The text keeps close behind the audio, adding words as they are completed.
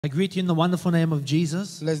I greet you in the wonderful name of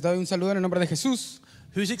Jesus. Les doy un saludo en el nombre de Jesús.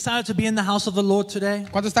 Who's excited to be in the house of the Lord today?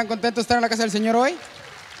 ¿Cuántos están contentos de estar en la casa del Señor hoy?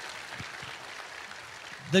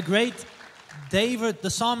 The great David, the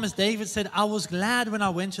psalmist David said, I was glad when I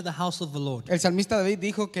went to the house of the Lord. El salmista David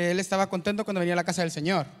dijo que él estaba contento cuando venía a la casa del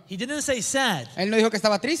Señor. He didn't say sad. Él no dijo que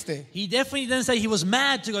estaba triste. He definitely didn't say he was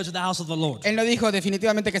mad to go to the house of the Lord. Él no dijo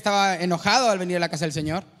definitivamente que estaba enojado al venir a la casa del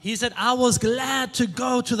Señor. He said, I was glad to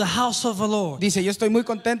go to the house of the Lord. Dice, yo estoy muy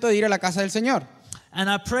contento de ir a la casa del Señor. And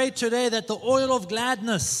I pray today that the oil of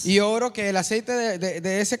gladness, Y oro que el aceite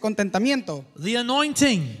de ese contentamiento, the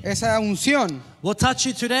anointing, esa unción, will touch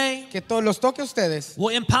you today, que todos los toque a ustedes,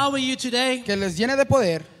 will empower you today, que les llene de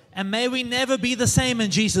poder and may we never be the same in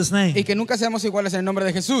Jesus' name. y que nunca seamos iguales en el nombre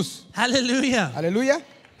de Jesús. Hallelujah. Aleluya.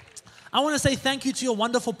 I want to say thank you to your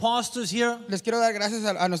wonderful pastors here. Les quiero dar gracias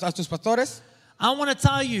a tus pastores. I want to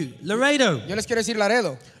tell you, Laredo, Yo les quiero decir,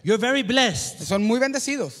 Laredo, you're very blessed son muy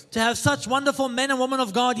bendecidos to have such wonderful men and women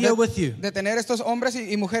of God here with you. de tener estos hombres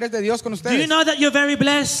y mujeres de Dios con Do you ustedes. know that you're very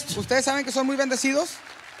blessed? ¿Ustedes saben que son muy bendecidos?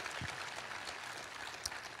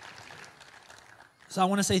 So I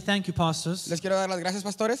want to say thank you, pastors. Les quiero dar las gracias,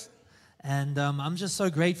 pastores. And I'm just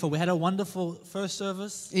so grateful. We had a wonderful first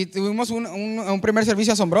service Y tuvimos un primer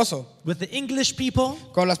servicio asombroso with the English people.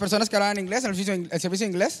 con las personas que hablaban inglés, el servicio de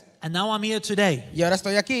inglés. And now I'm here today Y ahora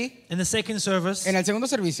estoy aquí in the second service. en el segundo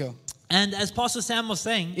servicio. And as Pastor Sam was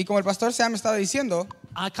saying, Y como el pastor Sam estaba diciendo,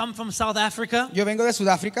 I come from South Africa. yo vengo de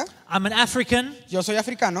Sudáfrica, I'm an African. yo soy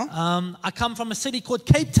africano, I come from a city called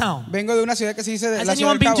Cape Town. vengo de una ciudad que se dice de Has la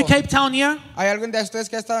ciudad anyone del been to Cabo. Cape Town here? ¿Hay alguien de ustedes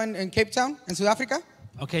que ha estado en Cape Town, en Sudáfrica?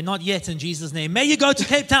 Okay, not yet in Jesus' name. May you go to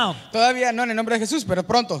Cape Town. Todavía no, en el nombre de Jesús, pero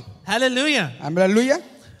pronto. Hallelujah. Aleluya.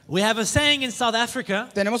 We have a saying in South Africa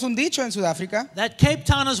Tenemos un dicho en Sudáfrica that Cape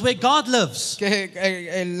Town is where God lives que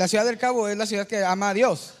la ciudad del Cabo es la ciudad que ama a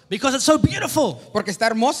Dios, because it's so beautiful. porque está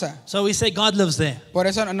hermosa. So we say God lives there. Por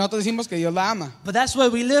eso nosotros decimos que Dios la ama. But that's where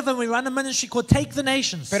we live, and we run a ministry called Take the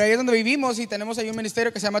Nations. Pero ahí es donde vivimos y tenemos ahí un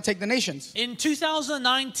ministerio que se llama Take the Nations. In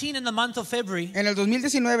 2019, in the month of February, En el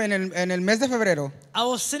 2019, en el mes de febrero, I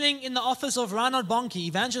was sitting in the office of Ronald Bonke,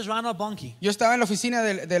 Evangelist Ronald Bonke, yo estaba en la oficina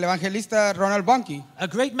del evangelista Ronald Bonke, a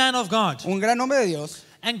great man of God. un gran hombre de Dios.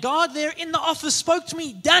 And God there in the office spoke to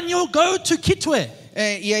me, Daniel, go to Kitwe.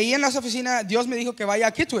 Y ahí en esa oficina Dios me dijo que vaya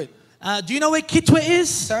a Kitwe. Do you know where Kitwe is?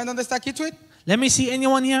 ¿Saben dónde está Kitwe? Let me see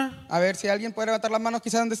anyone here. A ver si alguien puede levantar las manos,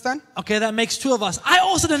 quizás dónde están. Okay, that makes two of us. I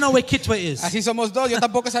also don't know where Kitwe is. Así somos dos, yo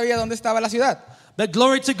tampoco sabía dónde estaba la ciudad. But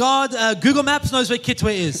glory to God, Google Maps knows where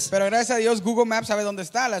Kitwe is. Pero gracias a Dios Google Maps sabe dónde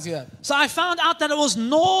está la ciudad. So I found out that it was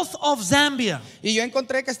north of Zambia. Y yo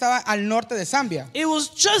encontré que estaba al norte de Zambia. It was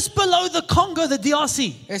just below the Congo, the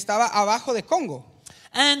DRC. Estaba abajo de Congo.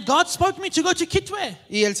 And God spoke to me to go to Kitwe.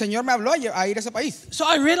 Y el Señor me habló a ir a ese país. So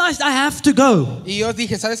I realized I have to go. Y yo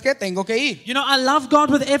dije, ¿sabes qué? Tengo que ir. You know, I love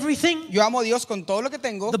God with everything. Yo amo a Dios con todo lo que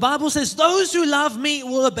tengo. The Bible says, those who love me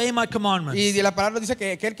will obey my commandments. Y la palabra dice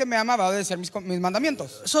que aquel que me ama va a obedecer mis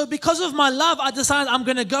mandamientos. So because of my love, I decided I'm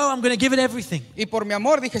going to go, I'm going to give it everything. Y por mi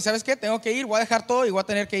amor dije, ¿sabes qué? Tengo que ir, voy a dejar todo y voy a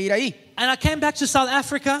tener que ir ahí. And I came back to South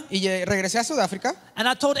Africa. Y regresé a Sudáfrica. And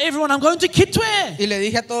I told everyone, I'm going to Kitwe. Y le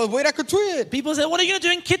dije a todos, voy a ir a Kitwe. People said, what are you going to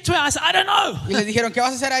do in Kitwe? I said, I don't know. Y le dijeron, ¿qué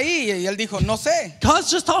vas a hacer ahí? Y él dijo, no sé. God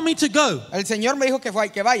just told me to go. El Señor me dijo que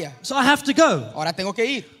vaya. So I have to go. Ahora tengo que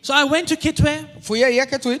ir. So I went to Kitwe. Fui ahí a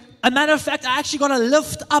Kitwe. As a matter of fact, I actually got a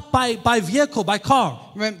lift up by vehicle, by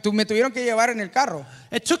car. Me tuvieron que llevar en el carro.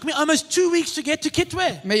 It took me almost 2 weeks to get to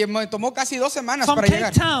Kitwe. Me tomó casi 2 semanas From para Cape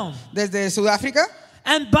llegar. Town. Desde Sudáfrica.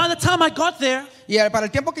 And by the time I got there, Y para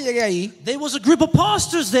el tiempo que llegué ahí, there was a group of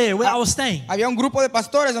pastors there where I was staying. había un grupo de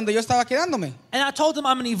pastores donde yo estaba quedándome. And I told them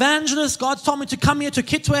I'm an evangelist. God told me to come here to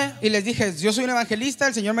Kitwe. Y les dije, yo soy un evangelista,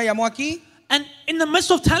 el Señor me llamó aquí. And in the midst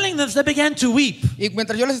of telling them, they began to weep. Y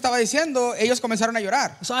mientras yo les estaba diciendo, ellos comenzaron a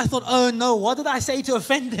llorar. So I thought, oh no, what did I say to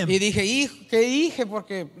offend them? Y dije, ¿qué dije?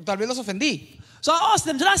 Porque tal vez los ofendí. So I asked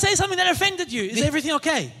them, did I say something that offended you? Is everything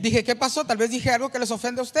okay? Dije, ¿qué pasó? Tal vez dije algo que les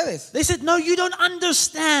ofende a ustedes. They said, no, you don't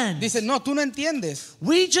understand. Dice, no, tú no entiendes.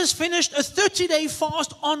 We just finished a 30-day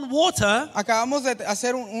fast on water, Acabamos de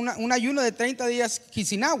hacer un ayuno de 30 días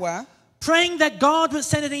sin agua, praying that God would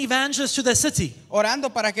send an evangelist to the city. orando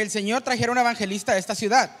para que el Señor trajera un evangelista a esta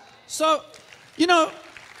ciudad. So, you know,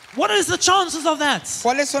 what is the chances of that?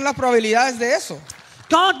 ¿Cuáles son las probabilidades de eso?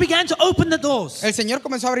 God began to open the doors. El Señor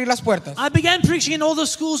comenzó a abrir las puertas. I began preaching in all the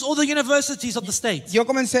schools, all the universities of the state. Yo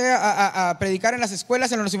comencé a predicar en las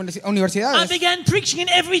escuelas, en las I universidades. began preaching in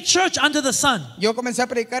every church under the sun. Yo comencé a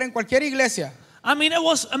predicar en cualquier iglesia. I mean, it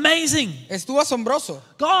was amazing. Estuvo asombroso.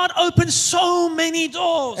 God opened so many El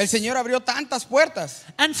doors. Señor abrió tantas puertas.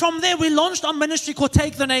 And from there, we launched our ministry called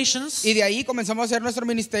Take the Nations. Y de ahí comenzamos a hacer nuestro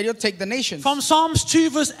ministerio Take the Nations. From Psalms 2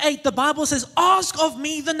 verse 8, the Bible says, ask of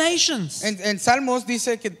me the nations. En Salmos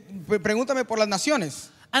dice que pregúntame por las naciones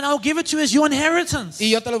And I'll give it to you as your inheritance. y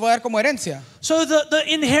yo te los voy a dar como herencia. So the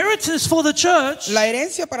inheritance for the church La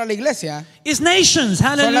herencia para la iglesia is nations.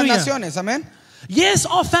 son las Hallelujah. naciones, amén. Yes,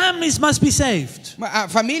 our families must be saved.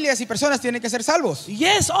 Familias y personas tienen que ser salvos.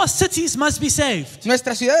 Yes, our cities must be saved.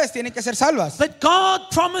 Nuestras ciudades tienen que ser salvas. But God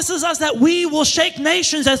promises us that we will shake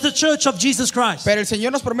nations as the church of Jesus Christ. Pero el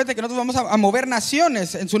Señor nos promete que nosotros vamos a mover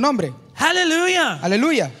naciones en su nombre. Hallelujah.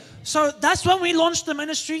 Aleluya. So that's when we launched the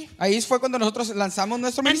ministry. Ahí fue cuando nosotros lanzamos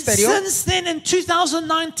nuestro And ministerio. since then, in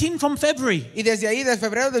 2019, from February, Y desde ahí, desde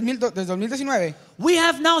febrero de 2019, we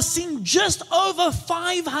have now seen just over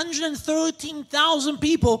 513,000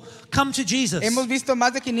 people come to Jesus. hemos visto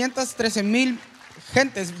más de 513,000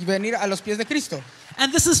 gentes venir a los pies de Cristo.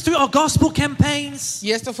 And this is through our gospel campaigns.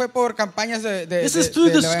 Y esto fue por campañas This is through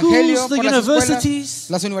del the evangelio, schools, the por las escuelas, universities.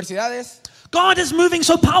 las universidades. God is moving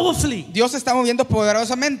so powerfully. Dios se está moviendo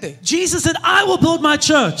poderosamente. Jesus said, I will build my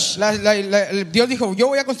church. Dios dijo, yo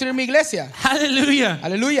voy a construir mi iglesia. Hallelujah.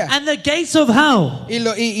 Aleluya. And the gates of hell,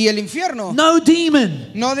 Y el infierno, no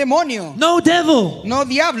demon, no demonio, no devil no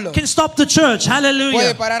diablo, can stop the church. puede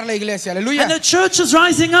Hallelujah. parar la iglesia. And Aleluya. the church is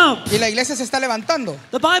rising up. Y la iglesia se está levantando.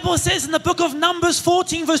 The Bible says in the book of Numbers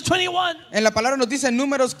 14 verse 21, En la palabra nos dice en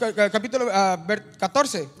Números capítulo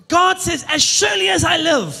 14. God says, as surely as I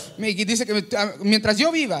live, Y dice que mientras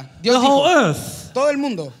yo viva, the Dios whole dijo, earth todo el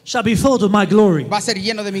mundo shall be filled with my glory. va a ser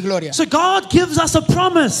lleno de mi gloria. So God gives us a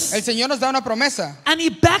promise. El Señor nos da una promesa And He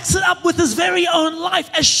backs it up with His very own life.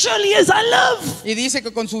 As surely as I live. y dice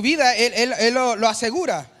que con su vida Él lo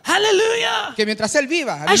asegura. Hallelujah. Que mientras Él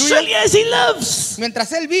viva, As surely aleluya, as He lives.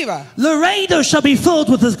 mientras Él viva, Laredo shall be filled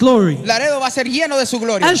with His glory. Laredo va a ser lleno de su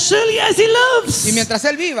gloria. As surely as He Y lives. mientras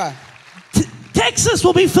Él viva, Texas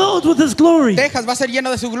will be filled with His glory. Texas va a ser lleno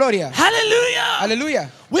de su gloria. Hallelujah. Aleluya.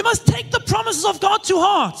 We must take the promises of God to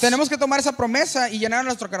heart. Tenemos que tomar esa promesa y llenar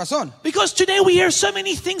nuestro corazón. Because today we hear so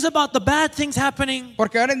many things about the bad things happening.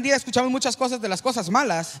 Porque ahora en día escuchamos muchas cosas de las cosas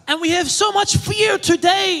malas And we have so much fear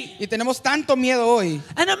today. y tenemos tanto miedo hoy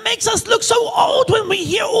And it makes us look so old when we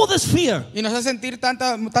hear all this fear. y nos hace sentir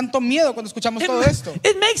tanto miedo cuando escuchamos todo esto.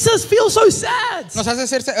 It makes us feel so sad. Nos hace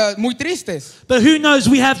ser muy tristes. But who knows,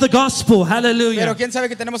 we have the gospel. Pero Hallelujah. quién sabe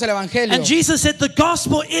que tenemos el evangelio. And Jesus said the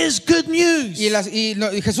gospel is good news.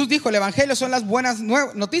 Y Jesús dijo, el evangelio son las buenas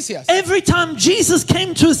noticias. Every time Jesus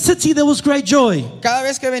came to a city, there was great joy. Cada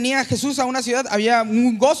vez que venía Jesús a una ciudad había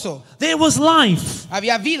un gozo, There was life.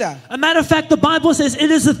 había vida. A matter of fact, the Bible says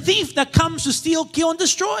it is a thief that comes to steal, kill, and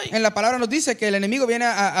destroy. En la palabra nos dice que el enemigo viene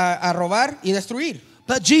a robar y destruir.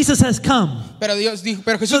 But Jesus has come Pero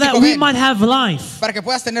Jesús so that dijo, we ven, might have life para que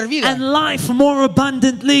puedas tener vida and life more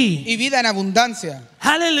abundantly. y vida en abundancia.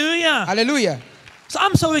 Hallelujah. Aleluya. So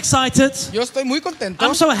I'm so excited. Yo estoy muy contento.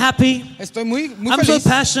 I'm so happy. Estoy muy I'm so feliz.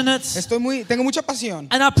 passionate. Tengo mucha pasión.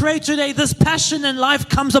 And I pray today this passion and life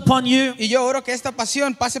comes upon you. Y yo oro que esta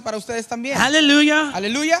pasión pase para ustedes también. Hallelujah.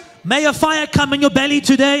 Aleluya. May a fire come in your belly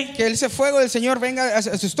today. Que ese fuego del Señor venga a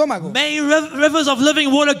su estómago. May rivers of living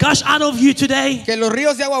water gush out of you today. Que los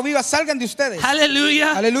ríos de agua viva salgan de ustedes.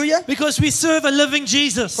 Hallelujah. Aleluya. Because we serve a living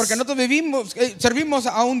Jesus. Porque nosotros servimos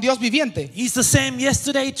a un Dios viviente. He's the same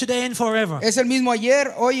yesterday, today, and forever. Es el mismo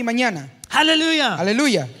ayer, hoy y mañana. Hallelujah.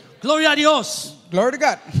 Aleluya. Gloria a Dios. Glory to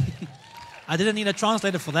God. I didn't need a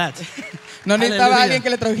translator for that. No necesitaba Hallelujah. alguien que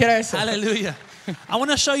le tradujera eso. Hallelujah. I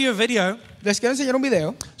want to show you a video. Les quiero enseñar un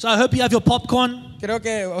video. So I hope you have your popcorn. Espero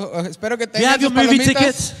que You have tengan your sus movie palomitas,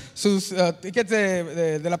 tickets? sus tickets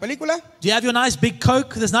de la película. Do you have your nice big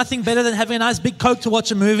Coke? There's nothing better than having a nice big Coke to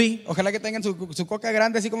watch a movie. Ojalá que tengan su coca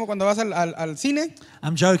grande, así como cuando vas al cine.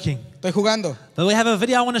 I'm joking. Estoy jugando. But we have a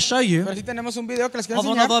video I want to show you Pero sí tenemos un video que les quiero of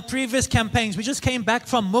one of enseñar our previous campaigns. We just came back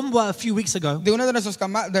from Mumbai a few weeks ago. de una de nuestras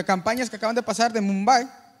campañas que acaban de pasar de Mumbai.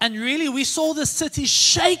 And really, we saw the city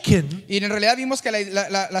shaken, Y en realidad vimos que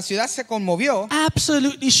la ciudad se conmovió.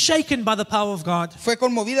 absolutely shaken by the power of God. Fue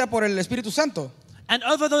conmovida por el Espíritu Santo. And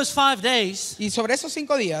over those 5 days, Y sobre esos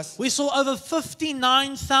 5 días we saw over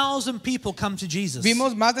 59,000 people come to Jesus.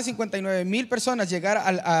 vimos más de 59,000 personas llegar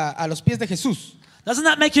a los pies de Jesús. Doesn't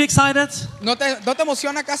that make you excited? ¿No te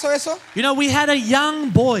emociona acaso eso? You know, we had a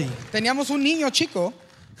young boy Teníamos un niño chico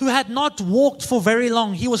who had not walked for very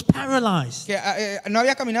long. He was paralyzed. que no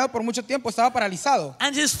había caminado por mucho tiempo, estaba paralizado.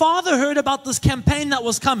 And his father heard about this campaign that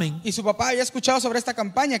was coming. Y su papá había escuchado sobre esta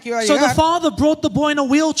campaña que iba a So the llegar. father brought the boy in a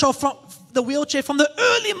wheelchair the wheelchair from the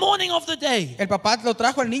early morning of the day. El papá lo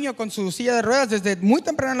trajo al niño con su silla de ruedas desde muy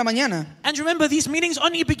temprano en la mañana. And remember, these meetings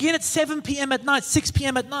only begin at 7 p.m. at night, 6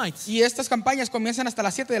 p.m. at night. Y estas campañas comienzan hasta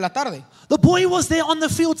las 7 de la tarde. The boy was there on the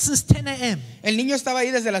field since 10 a.m. El niño estaba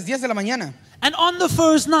ahí desde las 10 de la mañana. And on the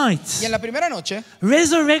first night, Y en la primera noche,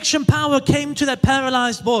 resurrection power came to that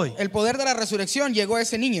paralyzed boy. el poder de la resurrección llegó a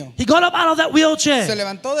ese niño. He got up out of that Se wheelchair.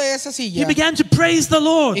 levantó de esa He silla began to praise the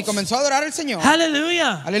Lord. y comenzó a adorar al Señor.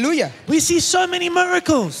 Hallelujah. Aleluya. We see so many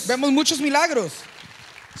miracles. Vemos muchos milagros.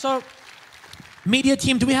 So, media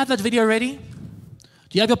team, do we have that video ready? Do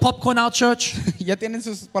you have your popcorn out, church? ¿Ya tienen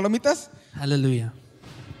sus palomitas? Hallelujah.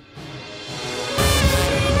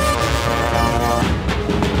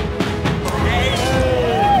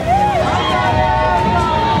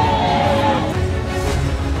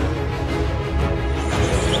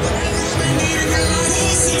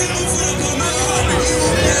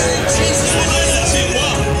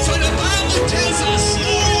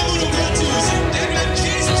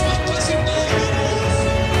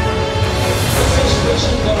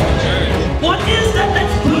 What is that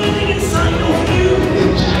that's burning inside of you?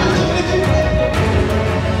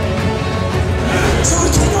 So we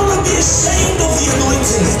can never be ashamed of the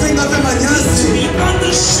anointing. To be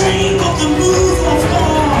unashamed of the move of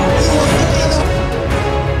God.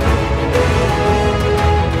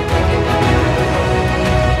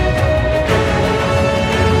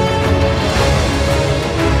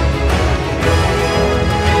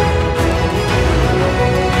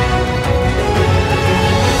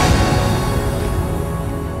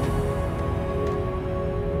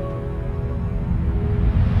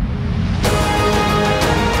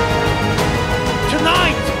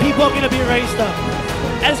 People are going to be raised up.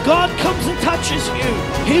 As God comes and touches you,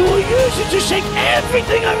 He will use you to shake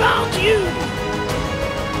everything around you.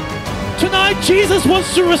 Tonight, Jesus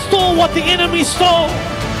wants to restore what the enemy stole.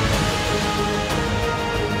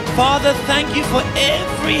 Father, thank you for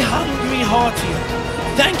every hungry heart here.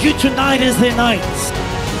 Thank you, tonight is their night.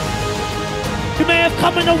 You may have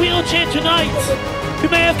come in a wheelchair tonight. You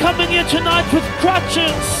may have come in here tonight with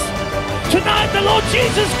crutches. Tonight, the Lord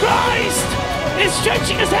Jesus Christ is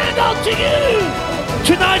stretching His hand out to you.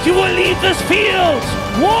 Tonight you will leave this field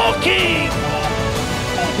walking,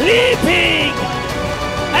 leaping,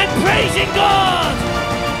 and praising God.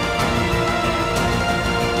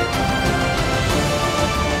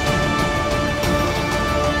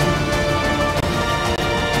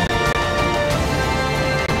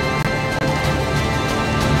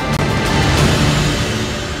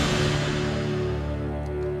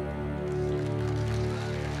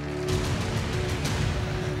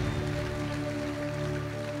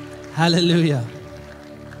 Hallelujah.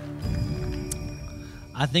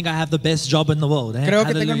 I think I have the best job in the world. Eh? Creo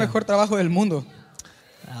que tengo el Hallelujah. mejor trabajo del mundo.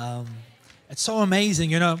 It's so amazing,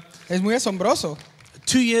 you know. Es muy asombroso.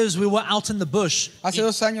 2 years we were out in the bush, Hace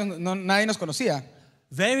 2 años nadie nos conocía.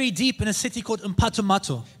 very deep in a city called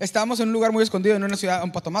Mpatumato. Estábamos en un lugar muy escondido en una ciudad,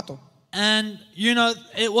 un patomato. And, you know,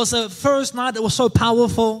 it was a first night that was so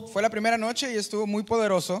powerful. Fue la primera noche y estuvo muy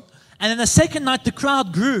poderoso. And then the second night, the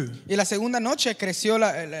crowd grew Y la segunda noche creció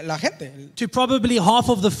la gente. to probably half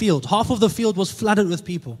of the field. Half of the field was flooded with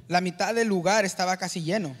people. La mitad del lugar estaba casi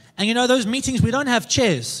lleno. And you know, those meetings, we don't have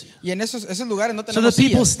chairs. Y en esos lugares no So the tenemos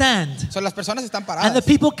people sillas. stand. So, las personas están And the paradas.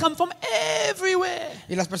 people come from everywhere.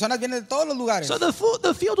 Y las personas vienen de todos los lugares. So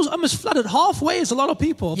the field was almost flooded. Halfway is a lot of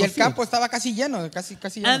people. Of Y the el field. campo estaba casi lleno, casi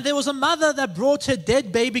lleno. And there was a mother that brought her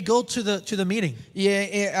dead baby girl to the meeting. Y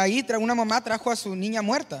ahí una mamá trajo a su niña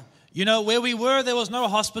muerta. You know, where we were, there was no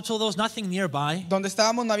hospital, there was nothing nearby. Donde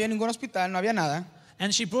estábamos no había ningún hospital, no había nada.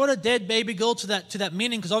 And she brought a dead baby girl to that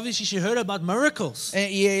meeting because obviously she heard about miracles.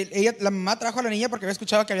 La mamá trajo a la niña porque había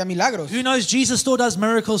escuchado que había milagros. Who knows, Jesus still does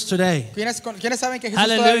miracles today. ¿Quiénes saben que Jesús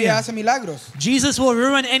Hallelujah. todavía hace milagros? Jesus will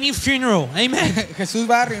ruin any funeral. Amen. Jesús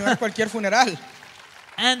va a arruinar cualquier funeral.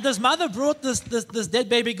 And this mother brought this dead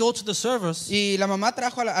baby girl to the service. Y la mamá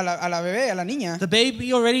trajo a la bebé, a la niña. The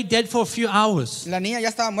baby already dead for a few hours. La niña ya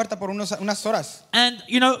estaba muerta por unas horas. And,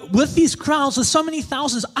 you know, with these crowds, there's so many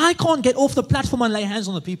thousands. I can't get off the platform and lay hands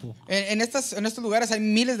on the people. En estos lugares hay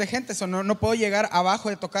miles de gente, so no puedo llegar abajo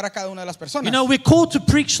de tocar a cada una de las personas. You know, we're called to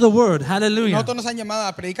preach the word. Hallelujah. Nosotros nos han llamado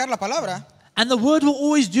a predicar la palabra. And the word will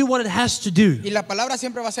always do what it has to do. Y la palabra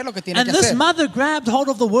siempre va a hacer lo que tiene And que this hacer. mother grabbed hold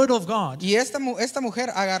of the word of God. Y esta mujer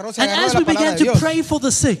se And agarró as de we la palabra began de to Dios. pray for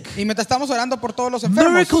the sick, Y mientras estamos orando por todos los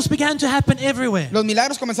enfermos, miracles began to happen everywhere. los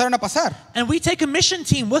milagros comenzaron a pasar. And we take a mission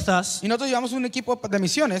team with us. Y nosotros llevamos un equipo de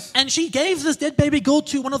misiones. And she gave this dead baby girl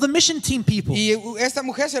to one of the mission team people. Y esta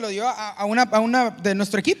mujer se lo dio a una de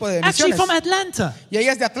nuestro equipo de Actually misiones. from Atlanta. Y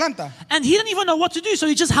ella es de Atlanta. And he didn't even know what to do, so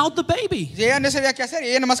he just held the baby. Y ella no sabía qué hacer. Y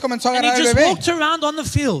ella nomás comenzó a And agarrar he el just bebé. walked around on the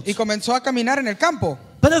field. Y comenzó a caminar en el campo.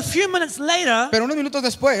 But a few minutes later, Pero unos minutos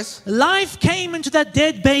después, life came into that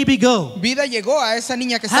dead baby girl. vida llegó a esa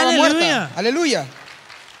niña que estaba Aleluya. muerta. Aleluya.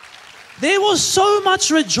 There was so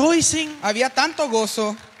much rejoicing. Había tanto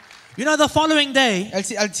gozo. You know, the following day,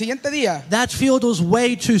 Al siguiente día, that field was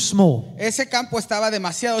way too small. ese campo estaba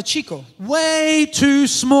demasiado chico. Way too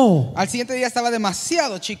small. Al siguiente día estaba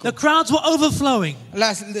demasiado chico. The crowds were overflowing.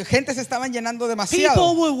 Las gentes estaban llenando People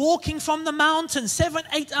demasiado. were walking from the mountain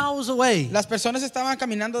 7-8 hours away. Las personas estaban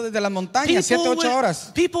caminando desde las montañas 7-8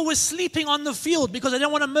 horas. People were sleeping on the field because they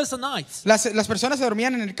didn't want to miss the night. Las personas se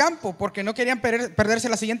dormían en el campo porque no querían perderse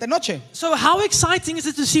la siguiente noche. So how exciting is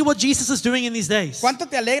it to see what Jesus is doing in these days? ¿Cuánto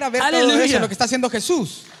te alegra ver todo Aleluya. eso, lo que está haciendo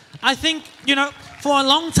Jesús? I think, you know, for a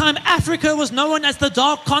long time, Africa was known as the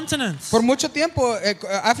dark continent. Por mucho tiempo,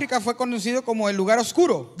 África fue conocido como el lugar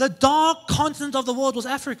oscuro. The dark continent of the world was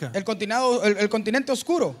Africa. El continente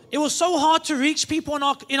oscuro. It was so hard to reach people in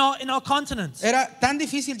our continent. Era tan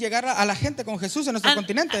difícil llegar a la gente con Jesús en nuestro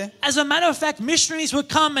continente. As a matter of fact, missionaries would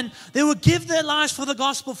come and they would give their lives for the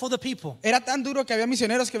gospel for the people. Era tan duro que había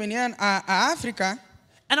misioneros que venían a África.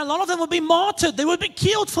 And a lot of them would be martyred. They would be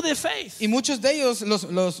killed for their faith. Y muchos de ellos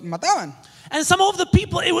los mataban. And some of the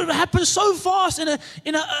people, it would happen so fast in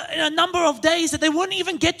a number of days that they wouldn't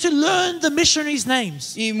even get to learn the missionaries'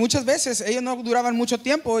 names. Y muchas veces ellos no duraban mucho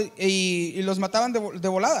tiempo y los mataban de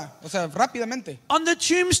volada, o sea, rápidamente. On the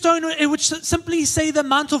tombstone, it would simply say the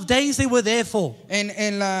amount of days they were there for.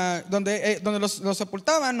 Donde los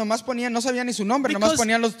sepultaban, nomás ponían, no sabían ni su nombre, nomás Because-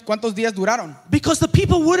 ponían los cuántos días duraron. Because the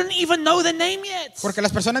people wouldn't even know their name yet. Porque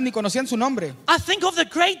las personas ni conocían su nombre. I think of the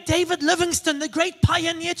great David Livingstone, the great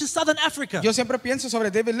pioneer to Southern Africa. Yo siempre pienso sobre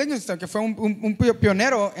David Livingstone, que fue un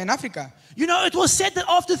pionero en África. You know, it was said that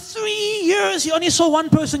after 3 years, he only saw one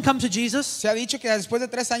person come to Jesus. Se ha dicho que después de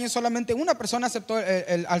 3 años solamente una persona aceptó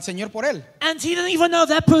al Señor por él. And he didn't even know if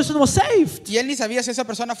that person was saved. Y él ni sabía si esa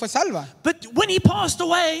persona fue salva. But when he passed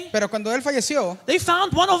away, Pero cuando él falleció, they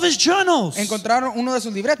found one of his journals, encontraron uno de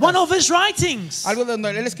sus libretas, one of his writings. algo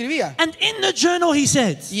donde él escribía. And in the journal, he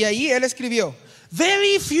said, Y ahí él escribió: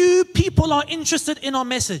 very few people are interested in our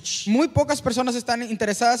message. muy pocas personas están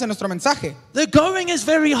interesadas en nuestro mensaje. The going is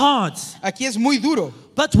very hard. Aquí es muy duro.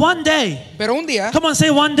 But one day, Pero un día, come on, say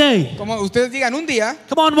one day. como ustedes digan un día,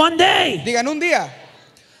 Come on, one day. digan un día,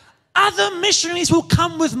 Other missionaries will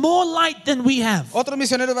come with more light than we have. otros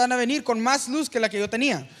misioneros van a venir con más luz que la que yo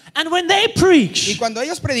tenía. And when they Y preach, cuando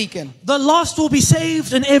ellos prediquen, the lost will be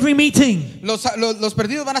saved in every meeting. los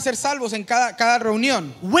perdidos van a ser salvos en cada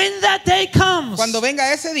reunión. When that day comes, Cuando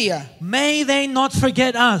venga ese día, may they not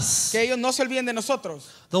forget us, que ellos no se olviden de nosotros,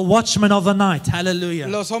 the watchmen of the night. Hallelujah.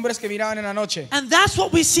 los hombres que miraban en la noche. And that's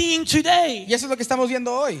what we're seeing today. Y eso es lo que estamos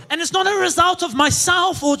viendo hoy. And it's not a result of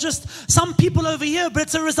myself or just some people over here, but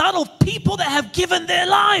it's a result of people that have given their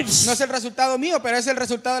lives. No es el resultado mío, pero es el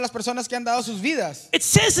resultado de las personas que han dado sus vidas. It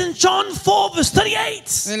says in John 4 verse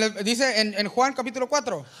 38, Dice en Juan capítulo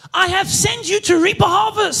 4, I have sent you to reap a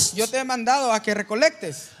harvest yo te he mandado a que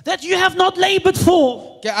recolectes, that you have not labored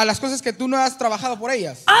for. que a las cosas que tú no has trabajado por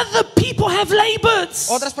ellas. Other people have labored.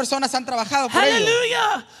 Otras personas han trabajado por ello.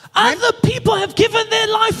 Hallelujah. Amen. Other people have given their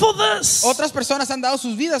life for this. Otras personas han dado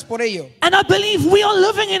sus vidas por ello. And I believe we are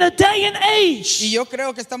living in a day and Y age yo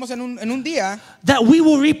creo que estamos en un día that we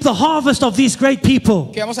will reap the harvest of these great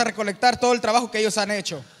people. que vamos a recolectar todo el trabajo que ellos han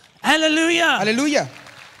hecho. Hallelujah. Aleluya.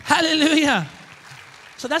 Hallelujah.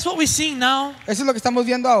 So that's what we're seeing now. Eso es lo que estamos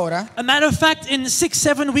viendo ahora. A matter of fact, in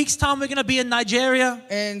 6-7 weeks' time, we're going to be in Nigeria,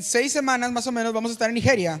 En 6 semanas más o menos vamos a estar en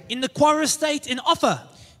Nigeria, in the Kwara State, in Offa.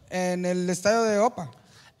 en el estado de Opa.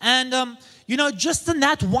 And, you know, just in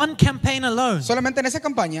that one campaign alone, Solamente en esa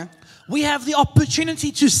campaña we have the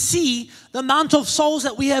opportunity to see the amount of souls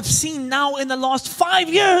that we have seen now in the last 5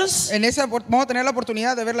 years. vamos a tener la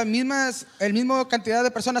oportunidad de ver el mismo cantidad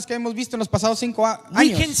de personas que hemos visto en los pasados 5 We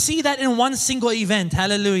can años. see that in one single event.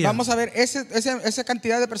 Hallelujah. Vamos a ver esa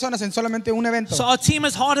cantidad de personas en solamente un evento. So our team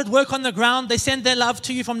is hard at work on the ground. They send their love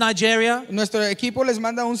to you from Nigeria. Nuestro equipo les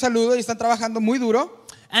manda un saludo y están trabajando muy duro.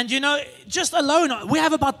 And you know, just alone, we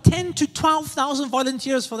have about 10 to 12,000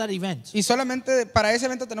 volunteers for that event. Y solamente para ese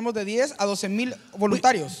evento tenemos de 10 a 12,000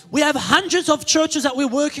 voluntarios. We have hundreds of churches that we're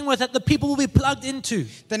working with that the people will be plugged into.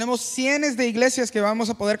 Tenemos cientos de iglesias que vamos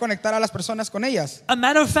a poder conectar a las personas con ellas. A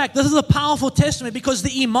matter of fact, this is a powerful testimony because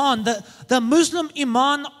the imam, the Muslim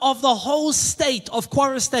imam of the whole state of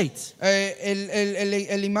Kwara State.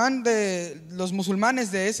 El imán de los musulmanes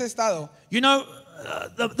de ese estado. You know,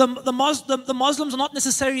 the Muslims are not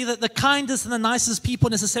necessarily the kindest and the nicest people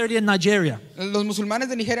necessarily in Nigeria. Los musulmanes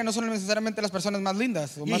de Nigeria no son necesariamente las personas más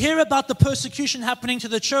lindas. You hear about the persecution happening to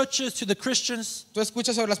the churches, to the Christians. Tú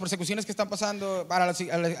escuchas sobre las persecuciones que están pasando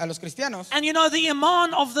a los cristianos. And you know, the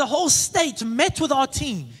imam of the whole state met with our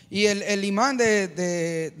team. Y el imán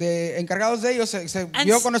de encargados de ellos se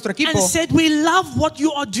vio con nuestro equipo. And said, we love what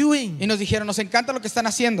you are doing. Y nos dijeron, nos encanta lo que están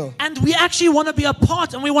haciendo. And we actually want to be a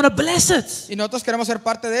part and we want to bless it. Y nosotros queremos ser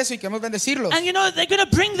parte de eso y queremos bendecirlos. And you know, they're going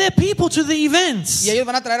to bring their people to the events. Y ellos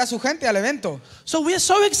van a traer a su gente al evento. So we are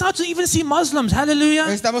so excited to even see Muslims, hallelujah.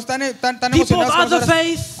 Estamos tan People of emocionados other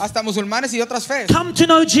faith, hasta musulmanes y de otras fe come to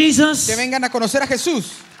know Jesus. que vengan a conocer a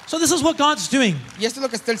Jesús. So this is what God's doing. Y esto es lo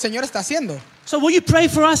que el Señor está haciendo. So will you pray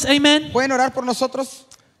for us? Amen. ¿Pueden orar por nosotros?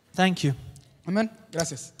 Thank you. Amén.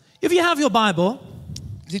 Gracias. If you have your Bible,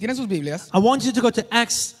 Si tienen sus Biblias, I want you to go to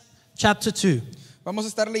Acts chapter 2. vamos a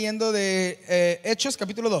estar leyendo de Hechos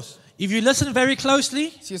capítulo 2. If you listen very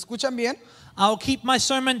closely, Si escuchan bien, I'll keep my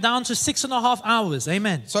sermon down to 6.5 hours.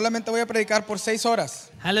 Amen. solamente voy a predicar por 6 horas.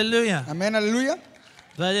 Hallelujah. Amén, aleluya.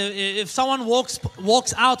 But if someone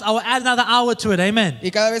walks out, I will add another hour to it. Amen.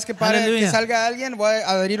 Y cada vez que pare, que Aleluya. salga alguien, voy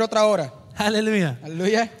a adherir otra hora. Hallelujah.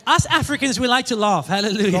 Aleluya. Us Africans, we like to laugh. Como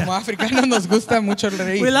Hallelujah. africanos nos gusta mucho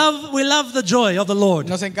reír. We love the joy of the Lord.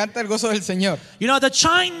 Nos encanta el gozo del Señor. You know, the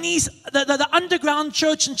Chinese, the underground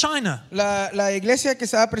church in China La iglesia que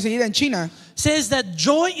estaba perseguida en China says that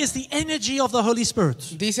joy is the energy of the Holy Spirit.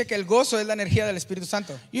 dice que el gozo es la energía del Espíritu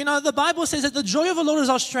Santo. You know, the Bible says that the joy of the Lord is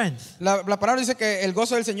our strength. La palabra dice que el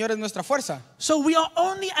gozo del Señor es nuestra fuerza. So we are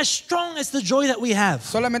only as strong as the joy that we have.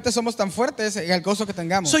 Solamente somos tan fuertes en el gozo que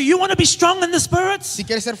tengamos. So you want to be strong in the Spirit? Si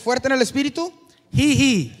quieres ser fuerte en el Espíritu,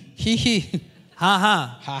 He. jiji,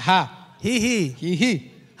 Ha. jaja, He.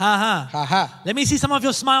 jiji, Ha. jaja. Let me see some of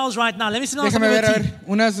your smiles right now. Let me see some of Déjame your ver,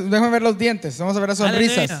 teeth. déjame ver los dientes. Vamos a ver las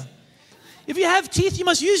sonrisas. Hallelujah. If you have teeth, you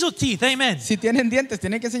must use your teeth. Amen. Si tienen dientes,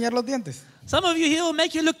 tienen que enseñar los dientes. Some of you here will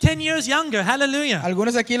make you look 10 years younger. Hallelujah.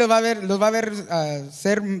 Algunos aquí los va a ver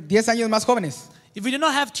ser 10 años más jóvenes. If you do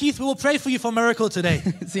not have teeth, we will pray for you for a miracle today.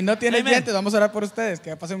 Si no tienen Amen. dientes, vamos a orar por ustedes,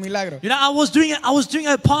 que pase un milagro. You know, I was doing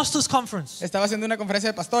a pastor's conference, Estaba haciendo una conferencia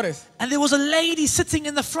de pastores and there was a lady sitting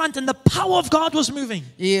in the front, and the power of God was moving.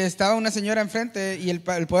 y estaba una señora enfrente y el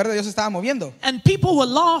poder de Dios se estaba moviendo. And people were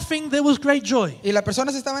laughing. There was great joy. Y las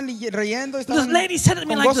personas estaban riendo, This estaban lady said to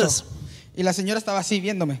me con like gozo. this. Y la señora estaba así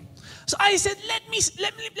viéndome. So I said, let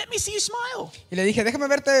me see you smile. Y le dije, déjame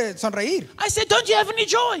verte sonreír. I said, don't you have any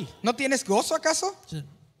joy? ¿No tienes gozo acaso? She said,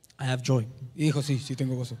 I have joy. Y dijo, sí, sí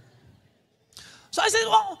tengo gozo. So I said,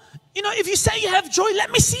 well, you know, if you say you have joy,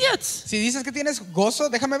 let me see it. Si dices que tienes gozo,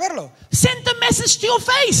 déjame verlo. Send the message to your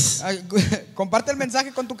face. Comparte el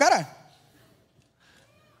mensaje con tu cara.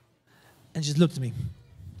 And she looked at me.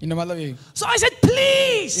 Y nomás lo vi. So I said, Y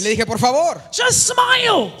please, le dije, por favor, just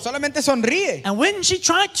smile. solamente sonríe. And when she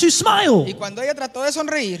tried to smile, Y cuando ella trató de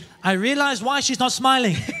sonreír, I realized why she's not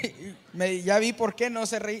smiling. ya vi por qué no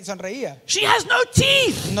sonreía. She has no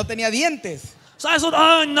teeth. No tenía dientes. So I thought,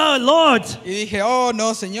 oh no, Lord. Y dije, oh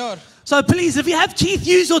no, Señor. So please, if you have teeth,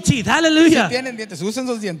 use your teeth. Si Hallelujah. tienen dientes, usen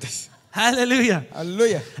sus dientes. Hallelujah.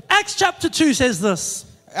 Aleluya. Acts chapter 2 says this.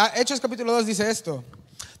 Hechos capítulo 2 dice esto.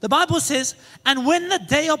 The Bible says, and when the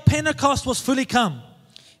day of Pentecost was fully come.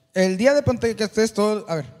 El día de Pentecostés,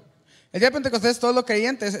 el día de Pentecostés todos los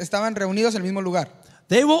creyentes estaban reunidos en el mismo lugar.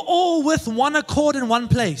 They were all with one accord in one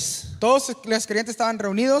place. Todos los creyentes estaban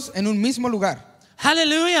reunidos en un mismo lugar.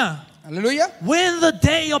 Hallelujah. Aleluya. When the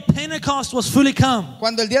day of Pentecost was fully come,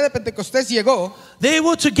 Cuando el día de Pentecostés llegó, they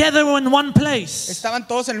were together in one place. estaban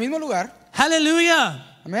todos en el mismo lugar. Hallelujah.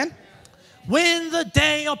 Amén. When the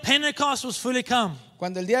day of Pentecost was fully come.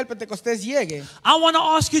 Cuando el día del Pentecostés llegue, I want to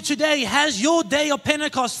ask you today, has your day of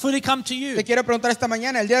Pentecost fully come to you? te quiero preguntar esta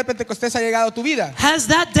mañana, ¿el día del Pentecostés ha llegado a tu vida? Has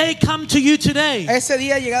that day come to you today? ¿Ese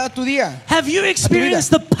día ha llegado a tu día? Have you experienced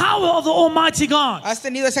the power of the Almighty God? ¿Has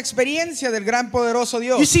tenido esa experiencia del gran poderoso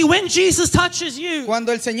You Dios? see, when Jesus touches you,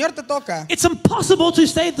 Cuando el Señor te toca, it's impossible to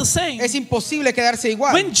stay the same. es imposible quedarse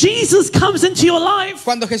igual. When Jesus comes into your life,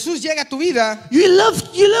 Cuando Jesús llega a tu vida, you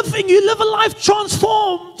live a life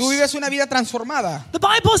transformed. Tú vives una vida transformada. The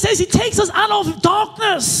Bible says He takes us out of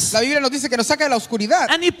darkness. La Biblia nos dice que nos saca de la oscuridad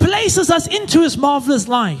And He places us into His marvelous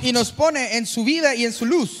light. y nos pone en su vida y en su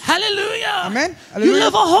luz. Hallelujah. Amén. You Aleluya.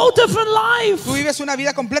 live a whole different life. Tú vives una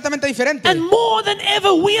vida completamente diferente. And more than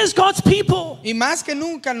ever, we as God's people, Y más que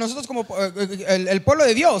nunca nosotros como el pueblo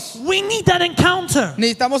de Dios we need that encounter.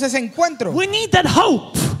 necesitamos ese encuentro. We need that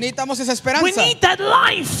hope. Necesitamos esa We esperanza. need that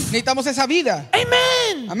life. Necesitamos esa vida.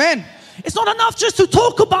 Amen. Amén. It's not enough just to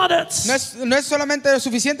talk about it. No es solamente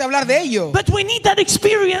suficiente hablar de ello, But we need that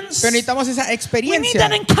experience. pero necesitamos esa We need experiencia,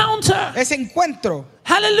 that encounter. ese encuentro.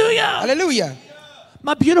 Hallelujah. Aleluya.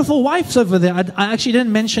 My beautiful wife's over there. I actually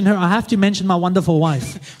didn't mention her. I have to mention my wonderful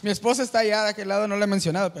wife. Mi esposa está allá de aquel lado, no la he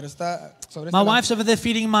mencionado, pero está sobre este My lado. wife's over there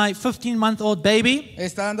feeding my 15-month-old baby.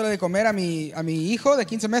 Está dándole de comer a mi hijo de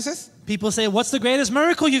 15 meses. People say, what's the greatest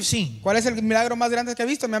miracle you've seen? ¿Cuál es el milagro más grande que has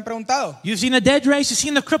visto? Me han preguntado. You've seen a dead race. You've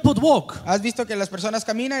seen the crippled walk. ¿Has visto que las personas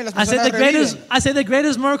caminan y las I said personas the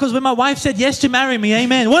greatest miracle is when my wife said yes to marry me.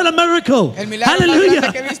 Amen. What a miracle. El milagro más grande que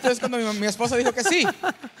Hallelujah. he visto es cuando mi esposa dijo que sí.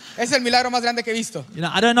 Es el milagro más grande que he visto. You know,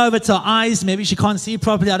 I don't know if it's her eyes. Maybe she can't see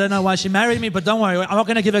properly. I don't know why she married me, but don't worry. I'm not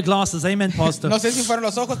going to give her glasses. Amen, Pastor. No sé si fueron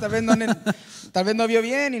los ojos, tal vez no vio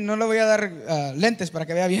bien y no le voy a dar lentes para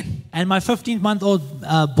que vea bien. And my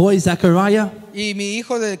 15-month-old boy, Zachariah, Y mi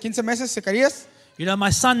hijo de 15 meses, Zacarías, you know, my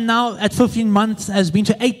son now at 15 months has been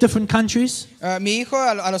to 8 different countries. mi hijo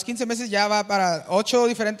a los 15 meses ya va para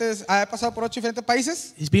ha pasado por 8 diferentes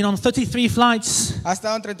países, He's been on 33 flights. ha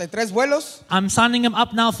estado en 33 vuelos. I'm signing him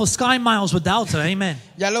up now for Sky Miles with Delta. Amen.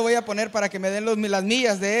 Ya lo voy a poner para que me den las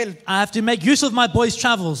millas de él. I have to make use of my boy's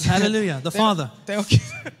travels. Hallelujah. The Father.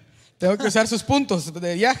 Tengo que usar sus puntos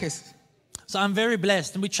de viajes. So I'm very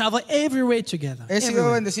blessed. And we travel everywhere together. He sido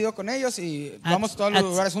Everywhere. bendecido con ellos y vamos a todos los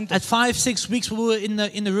lugares juntos. At 5-6 weeks, we were in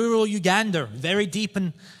the rural Uganda, very deep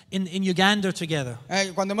in Uganda together.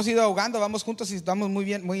 Cuando hemos ido a Uganda, vamos juntos y estamos muy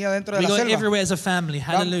bien, muy adentro de We la go selva. everywhere as a family.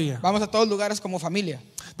 Hallelujah. Vamos a todos lugares como familia.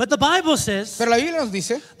 But the Bible says Pero la Biblia nos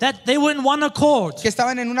dice that they were in one accord. que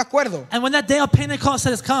estaban en un acuerdo. And when that day of Pentecost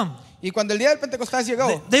has come, Y cuando el día del Pentecostés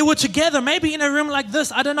llegó, they were together, maybe in a room like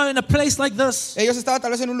this, I don't know, in a place like this. ellos estaban tal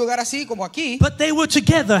vez en un lugar así como aquí, But they were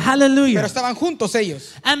together. pero Hallelujah. estaban juntos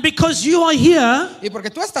ellos. And because you are here, Y porque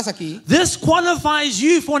tú estás aquí, this qualifies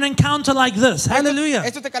you for an encounter like this. Hallelujah.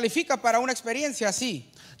 esto te califica para una experiencia así.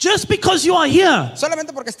 Just because you are here,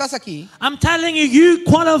 Solamente porque estás aquí, I'm telling you, you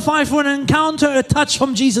qualify for an encounter, a touch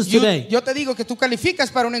from Jesus today. yo te digo que tú calificas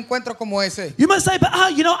para un encuentro como ese. You must say, but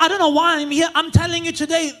you know, I don't know why I'm here. I'm telling you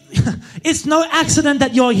today, it's no accident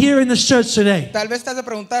that you're here in this church today. Tal vez te has de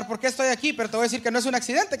preguntar por qué estoy aquí, pero te voy a decir que no es un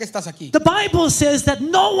accidente que estás aquí. The Bible says that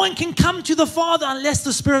no one can come to the Father unless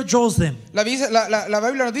the Spirit draws them. La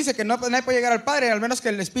Biblia nos dice que nadie puede llegar al Padre al menos que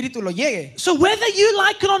el Espíritu lo llegue. So whether you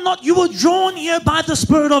like it or not, you were drawn here by the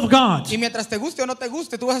Spirit of God. Y mientras te guste o no te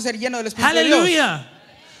guste, tú vas a ser lleno del Espíritu de Dios. Hallelujah.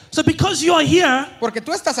 So because you are here, Porque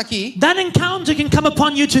tú estás aquí, that encounter can come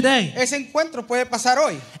upon you today. ese encuentro puede pasar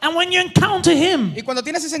hoy. And when you encounter Him, Y cuando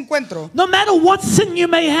tienes ese encuentro, no matter what sin you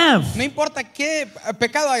may have, no importa qué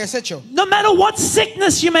pecado hayas hecho, no matter what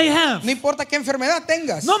sickness you may have, no importa qué enfermedad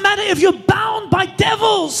tengas, no matter if you're bound by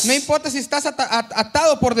devils, no importa si estás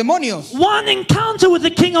atado por demonios, one encounter with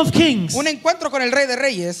the King of Kings, un encuentro con el Rey de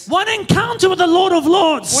Reyes, one encounter with the Lord of un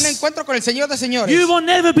Lords, encuentro con el Señor de Señores, you will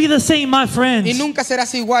never be the same, my friends. y nunca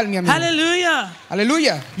serás igual, mi amigo. Hallelujah.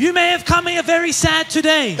 Aleluya. You may have come here very sad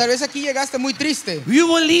today. Tal vez aquí llegaste muy triste, You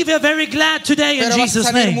will leave here very glad today in pero vas a Jesus'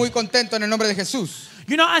 salir name. muy contento en el nombre de Jesús.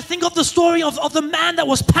 You know, I think of the story of the man that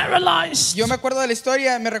was paralyzed. Yo me acuerdo de la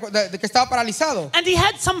historia de que estaba paralizado And he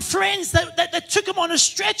had some friends that took him on a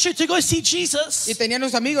stretcher to go see y Jesus. tenían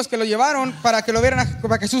unos amigos que lo llevaron para que lo vieran,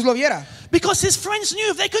 para que Jesús lo viera. Because his friends knew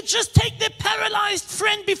if they could just take their paralyzed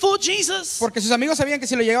friend before Jesus, Porque sus amigos sabían que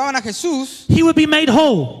si lo llevaban a Jesús, he would be made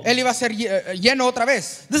whole. él iba a ser lleno otra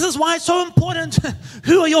vez. This is why it's so important.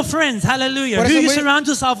 Who are your friends? Hallelujah. Por Who eso you muy- surround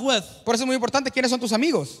yourself with. Por eso es muy importante quiénes son tus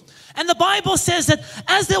amigos. And the Bible says that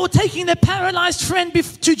as they were taking their paralyzed friend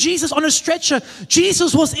to Jesus on a stretcher,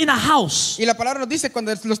 Jesus was in a house. Y la palabra nos dice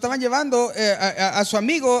cuando lo estaban llevando a su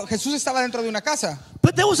amigo, Jesús estaba dentro de una casa.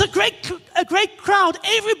 But there was a great crowd.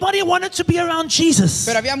 Everybody wanted to be around Jesus.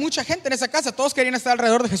 Pero había mucha gente en esa casa, todos querían estar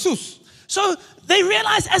alrededor de Jesús. So they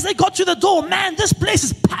realized as they got to the door, man, this place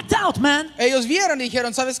is packed out, man. Ellos vieron y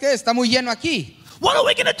dijeron, ¿sabes qué? Está muy lleno aquí. What are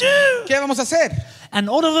we going to do? ¿Qué vamos a hacer? And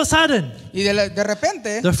all of a sudden, Y de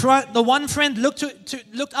repente, the one friend looked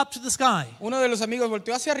up to the sky uno de los amigos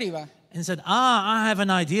volteó hacia arriba and said, I have an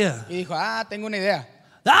idea. y dijo, tengo una idea.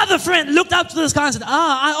 The other friend looked up to the sky and said,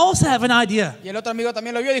 I also have an idea. Y el otro amigo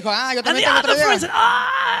también lo vio y dijo, yo And también the tengo otra other friend idea. said,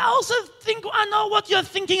 I also think I know what you're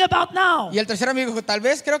thinking about now. Y el tercer amigo dijo, tal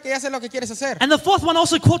vez creo que ya sé lo que quieres hacer. And the fourth one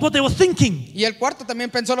also caught what they were thinking. Y el cuarto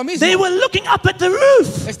también pensó lo mismo. They were looking up at the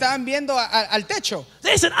roof. Estaban viendo al techo.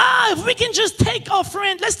 They said, if we can just take our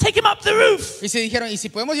friend, let's take him up the roof. Y se dijeron, y si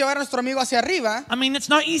podemos llevar a nuestro amigo hacia arriba. I mean, it's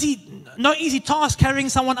no easy task carrying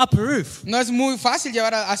someone up a roof. No es muy fácil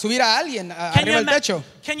llevar a subir a alguien arriba del techo.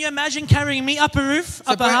 Can you imagine carrying me up a roof,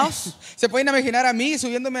 up a house? ¿Se pueden imaginar a mí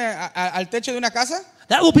subiéndome al techo de una casa?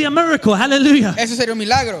 That will be a miracle. Hallelujah. Eso sería un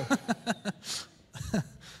milagro.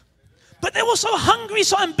 But they were so hungry,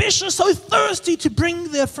 so ambitious, so thirsty to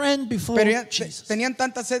bring their friend before Pero Jesus. tenían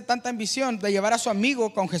tanta sed, tanta ambición de llevar a su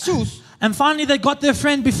amigo con Jesús. And finally they got their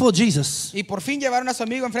friend before Jesus. Y por fin llevaron a su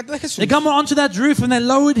amigo enfrente de Jesús. They come onto that roof and they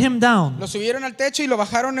lowered him down. Lo subieron al techo y lo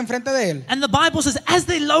bajaron enfrente de él. And the Bible says, as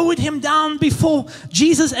they lowered him down before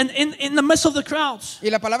Jesus and in the midst of the crowds,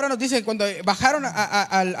 Y la palabra nos dice que cuando bajaron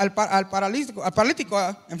al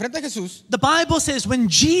paralítico enfrente de Jesús, the Bible says when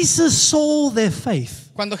Jesus saw their faith.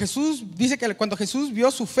 cuando Jesús dice que cuando Jesús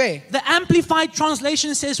vio su fe, The Amplified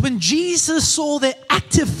Translation says when Jesus saw their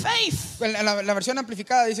active faith. la versión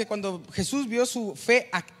amplificada dice cuando Jesús vio su fe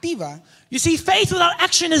activa. You see, faith without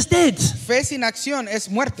action is dead. Fe sin acción es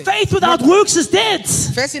muerte. Faith without works is dead.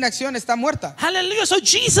 Fe sin acción está muerta. Hallelujah. So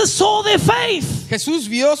Jesus saw their faith. Jesús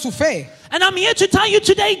vio su fe. And I'm here to tell you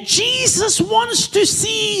today, Jesus wants to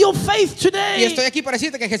see your faith Y today. estoy aquí para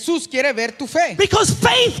decirte que Jesús quiere ver tu fe. Because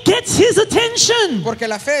faith gets his attention. Porque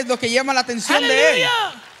la fe es lo que llama la atención de él.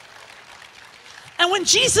 Hallelujah. And when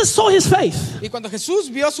Jesus saw his faith, Y cuando Jesús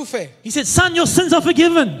vio su fe, he said, son, your sins are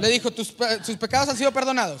forgiven. le dijo, tus pecados han sido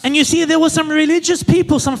perdonados. And you see, there were some religious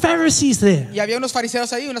people, some Pharisees there. Y había unos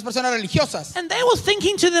fariseos ahí, unas personas religiosas. And they were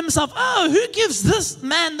thinking to themselves, who gives this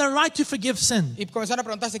man the right to forgive sin? Y comenzaron a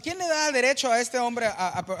preguntarse, ¿quién le da el derecho a este hombre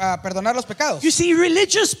a perdonar los pecados? You see,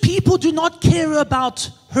 religious people do not care about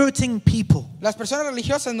hurting people. Las personas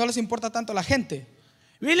religiosas no les importa tanto la gente.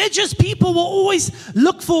 Religious people will always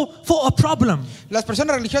look for a problem. Las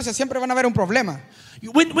personas religiosas siempre van a ver un problema.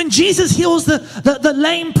 When Jesus heals the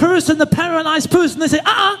lame person, the paralyzed person, they say,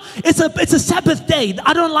 it's a Sabbath day.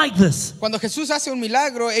 I don't like this. Cuando Jesús hace un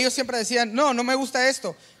milagro, ellos siempre decían, no me gusta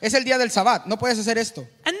esto. Es el día del Sabbat, no puedes hacer esto.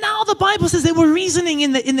 And now the Bible says they were reasoning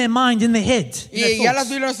in their mind, in their head. in their Y ya la thoughts.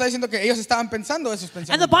 Biblia nos está diciendo que ellos estaban pensando esos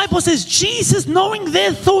And the pensamientos. Bible says Jesus, knowing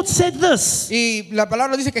their thoughts, said this. Y la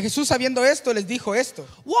palabra dice que Jesús, sabiendo esto, les dijo esto.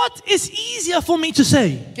 What is easier for me to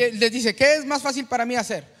say? Que les dice, ¿qué es más fácil para mí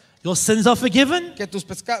hacer? Your sins are forgiven, ¿Que tus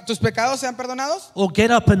pecados sean perdonados? or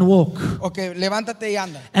get up and walk? ¿O que levántate y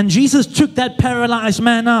anda? And Jesus took that paralyzed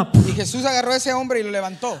man up. Y Jesús agarró a ese hombre y lo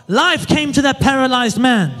levantó. Life came to that paralyzed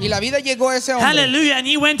man. Y la vida llegó a ese hombre. Hallelujah. And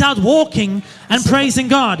he went out walking and praising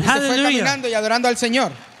God. Y se fue Hallelujah. caminando y adorando al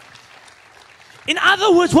Señor. In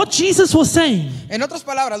other words, what Jesus was saying, En otras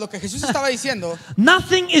palabras, lo que Jesús estaba diciendo,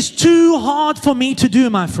 nothing is too hard for me to do,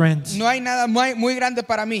 my friends. no hay nada muy grande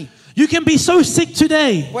para mí. You can be so sick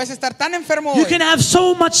today. Puedes estar tan enfermo You hoy. can have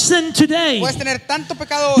so much sin today. Puedes tener tanto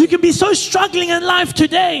pecado You hoy. can be so struggling in life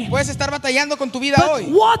today. Puedes estar batallando con tu vida But hoy.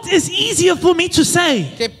 what is easier for me to say?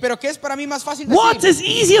 Pero ¿qué es para mí más fácil What decir? is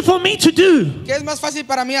easier for me to do? ¿Qué es más fácil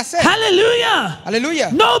para mí hacer? Hallelujah.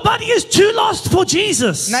 Aleluya. Nobody is too lost for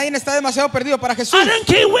Jesus. Nadie está demasiado perdido para Jesús. I don't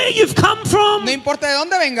care where you've come from. No importa de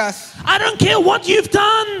dónde vengas. I don't care what you've No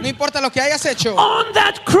done. importa lo que hayas hecho. On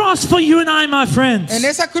that cross for you and I, my friends, En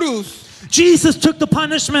esa cruz, Jesus took the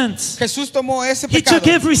punishments. Jesús tomó ese He pecado. took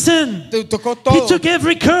every sin. Tocó He todo. took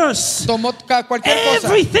every curse. Tomó cualquier cosa.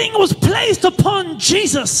 Everything was placed upon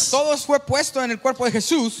Jesus. Todo fue puesto en el cuerpo de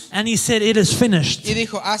Jesús. And he said, it is finished. Y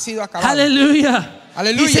dijo, ha sido acabado. Hallelujah.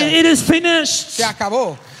 Hallelujah. He said, it is finished. Se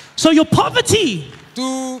acabó. So your poverty,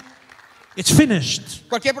 it's finished.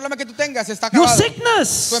 Cualquier problema que tú tengas está Your acabado. Tu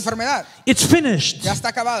sickness, enfermedad it's finished. ya está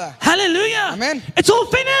acabada. Hallelujah. Amen. It's all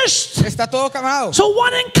finished. Está todo acabado. So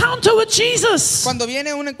one encounter with Jesus Cuando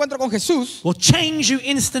viene un encuentro con Jesús, will change you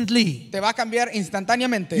instantly. te va a cambiar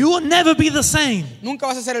instantáneamente. You will never be the same. Nunca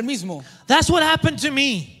vas a ser el mismo. That's what happened to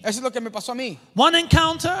me. Eso es lo que me pasó a mí. One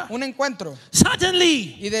encounter, Un encuentro.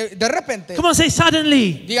 suddenly. Y de repente, Come on, say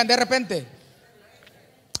suddenly. digan de repente.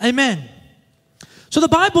 Amen. So the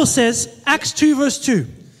Bible says, Acts 2 verse 2.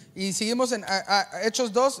 Y seguimos en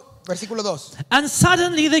Hechos 2, versículo 2. And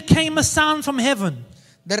suddenly there came a sound from heaven.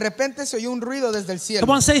 De repente se oyó un ruido desde el cielo.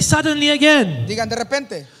 Come on, say suddenly again. Digan de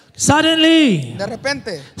repente. Suddenly. De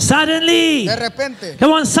repente. Suddenly. De repente.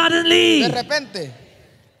 Come on, suddenly. De repente.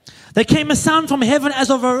 There came a sound from heaven as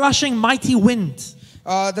of a rushing mighty wind.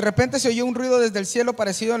 De repente se oyó un ruido desde el cielo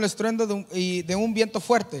parecido al estruendo de un viento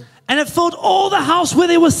fuerte, and it filled all the house where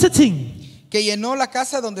they were sitting. que llenó la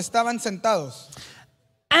casa donde estaban sentados.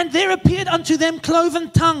 And there appeared unto them cloven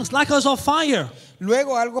tongues like as of fire.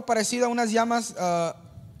 Luego algo parecido a unas llamas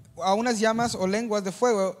o lenguas de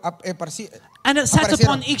fuego And it sat aparecieron,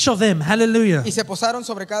 upon each of them. Hallelujah. y se posaron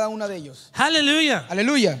sobre cada uno de ellos. Hallelujah.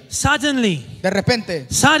 Aleluya. Suddenly, De repente,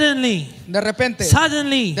 suddenly, de repente,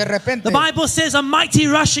 suddenly, de repente. the Bible says a mighty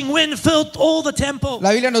rushing wind filled all the temple.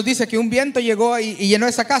 La Biblia nos dice que un viento llegó y llenó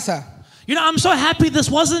esa casa. You know, I'm so happy this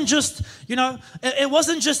wasn't just, it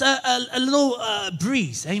wasn't just a little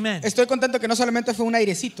breeze. Amen. Estoy contento que no solamente fue un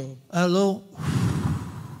airecito, A little.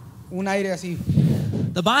 un aire así.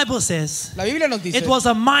 The Bible says La Biblia nos dice it was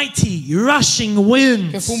a mighty rushing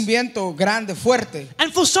wind. que fue un viento grande, fuerte.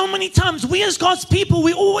 And for so many times, we as God's people,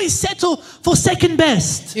 we always settle for second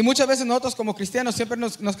best. Y muchas veces nosotros como cristianos siempre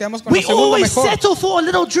nos quedamos con lo We segundo always mejor. settle for a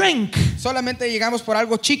little drink. Solamente llegamos por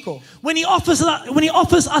algo chico. When he offers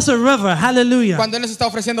us a river, hallelujah. Cuando Él nos está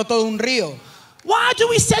ofreciendo todo un río. Why do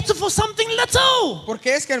we settle for something little?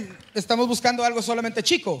 Porque es que estamos buscando algo solamente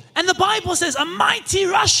chico. And the Bible says a mighty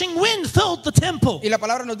rushing wind filled the temple. Y la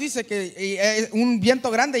palabra nos dice que un viento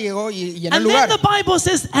grande llegó y llenó el And lugar. then the Bible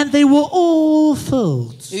says, and they were all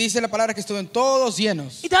filled. Y dice la palabra que estuvieron todos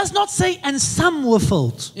llenos. It does not say, and some were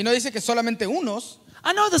filled. Y no dice que solamente unos.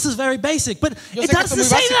 I know this is very basic, but Yo it sé que esto doesn't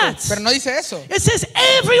es muy say básico, that. pero no dice eso. It says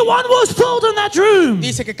everyone was filled in that room.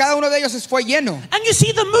 Dice que cada uno de ellos fue lleno. And you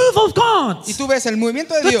see the move of God, Y tú ves el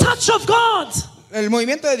movimiento de the Dios. touch of God, El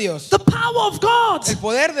movimiento de Dios. the power of God. El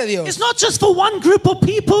poder de Dios. It's not just for one group of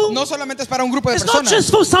people. No solamente es para un grupo de It's not personas. just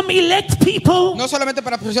for some elect people. No solamente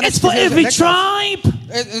para personas It's for every electas. tribe.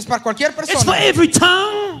 Es para cualquier It's for persona. every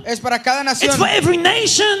tongue. Es para cada nación. It's for every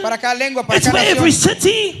nation. Para cada lengua. Para It's for cada every nación.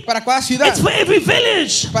 city. Para cada ciudad. It's for every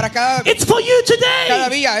village. Para cada It's for you cada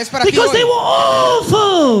today. día. Es para ti Because they hoy. were all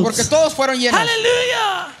filled. Porque todos fueron llenos.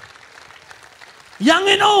 Hallelujah. Young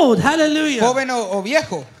and old. Hallelujah. Joven o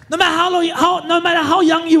viejo. No matter how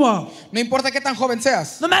young you are. No importa qué tan joven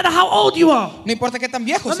seas. No matter how old you are. No importa qué tan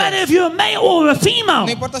viejo No matter seas. if you're a male or a female.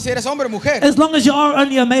 No importa si eres hombre o mujer. As long as you are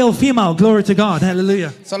only a male or female. Glory to God.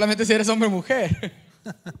 Hallelujah. Solamente si eres hombre o mujer.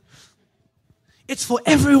 It's for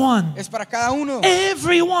everyone. Es para cada uno.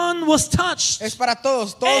 Everyone was touched. Es para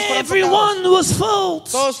todos. Todos fueron Everyone tocados. was filled.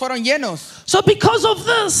 Todos fueron llenos. So because of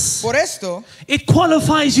this, Por esto it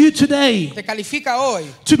qualifies you today te califica hoy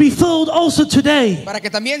to be filled also today. para que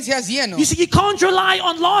también seas lleno. You see, you can't rely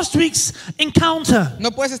on last week's encounter.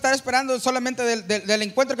 No puedes estar esperando solamente del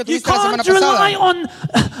encuentro que You tuviste la semana can't rely pasada.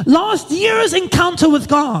 on last year's encounter with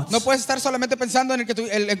God. No puedes estar solamente pensando en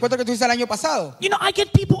el encuentro que tuviste el año pasado. You know, I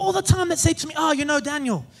get people all the time that say to me, oh, you know,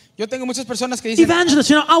 Daniel, Yo tengo muchas personas que dicen, evangelist,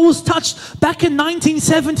 you know, I was touched back in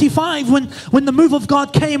 1975 when the move of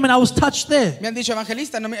God came and I was touched there. me han dicho,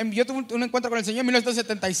 evangelista, yo tuve un encuentro con el Señor en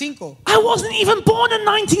 1975. I wasn't even born in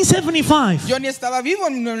 1975. Yo ni estaba vivo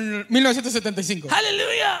en 1975.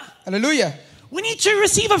 Hallelujah. Aleluya. We need to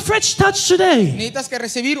receive a fresh touch today. Necesitas que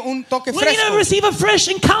recibir un toque We need to fresco, receive a fresh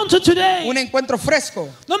encounter today. un encuentro fresco.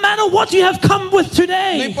 No matter what you have come with No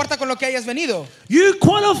today, importa con lo que hayas venido. you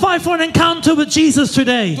qualify for an encounter with Jesus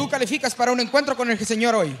today. Tú calificas para un encuentro con el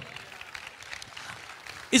Señor hoy.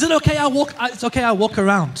 Is it okay it's okay I walk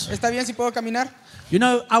around. ¿Está bien si puedo caminar? You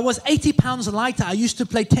know, I was 80 pounds lighter. I used to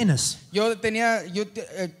play tennis.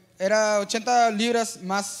 Era 80 libras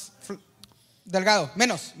más delgado,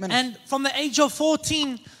 menos. And from the age of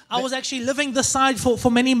 14, I was actually living this side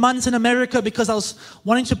for many months in America because I was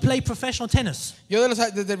wanting to play professional tennis. Yo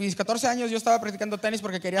desde mis 14 años yo estaba practicando tenis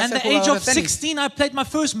porque quería And ser at the age jugador of de tenis. 16, I played my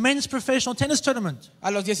first men's professional tennis tournament.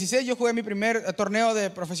 A los 16 yo jugué mi primer torneo de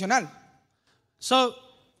profesional. So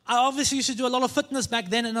I obviously used to do a lot of fitness back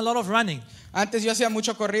then and a lot of running. Antes yo hacía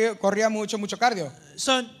corría mucho cardio.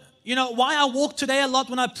 So, you know, why I walk today a lot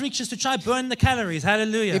when I preach is to try to burn the calories.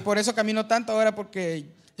 Hallelujah. Y por eso camino tanto ahora porque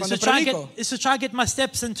cuando predico, It's to try to get my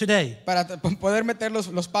steps in today. para poder meter los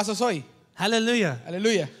pasos hoy. Hallelujah.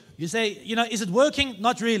 Aleluya. You say, you know, is it working?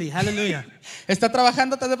 Not really. Hallelujah. ¿Está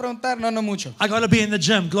trabajando? Te has de preguntar. No mucho. I got to be in the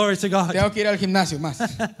gym. Glory to God. Tengo que ir al gimnasio más.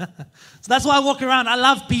 So that's why I walk around. I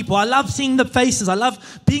love people. I love seeing the faces. I love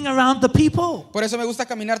being around the people. Por eso me gusta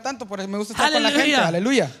caminar tanto, por eso me gusta estar con la gente.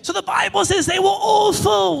 Hallelujah. Aleluya. So the Bible says they were all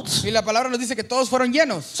filled. Y la palabra nos dice que todos fueron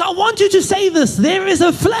llenos. So I want you to say this. There is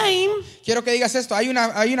a flame Quiero que digas esto. Hay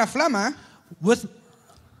una flama.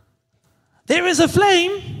 There is a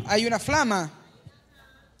flame Hay una flama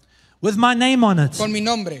with my name on it. con mi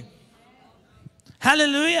nombre.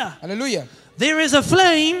 Hallelujah. Aleluya. There is a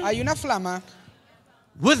flame Hay una flama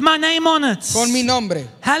with my name on it. con mi nombre.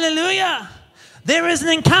 Hallelujah. There is an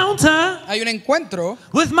encounter hay un encuentro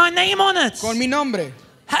with my name on it. con mi nombre.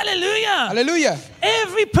 Hallelujah. Aleluya.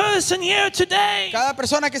 Every person here today, Cada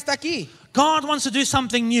persona que está aquí, God wants to do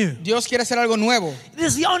something new. Dios quiere hacer algo nuevo.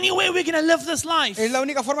 This is the only way we're going to live this life. Es la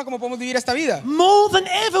única forma como podemos vivir esta vida. More than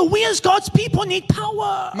ever, we as God's people need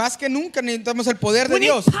power. Más que nunca necesitamos el poder de We need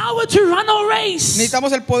Dios. power to run our race.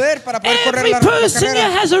 Necesitamos el poder para poder correr Every la person here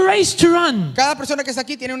carrera. has a race to run. Cada persona que está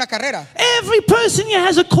aquí tiene una carrera. Every person here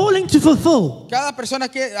has a calling to fulfill. Cada persona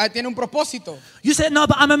que tiene un propósito. You said, no,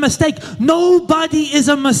 but I'm a mistake. Nobody is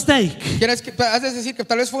a mistake. Has de decir que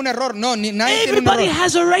tal vez fue un error. No, nadie tiene un Everybody error.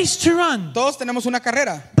 has a race to run. Todos tenemos una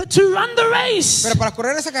carrera. But to run the race, Pero para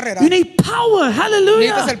correr esa carrera, you need power. necesitas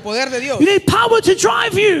Hallelujah. el poder de Dios. You need power to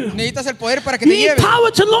drive you. Necesitas el poder para que You te need lleve.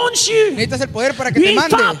 power to launch you. Necesitas el poder para que You te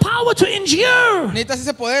need mande. power to endure. Necesitas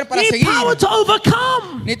ese poder para You need seguir. power to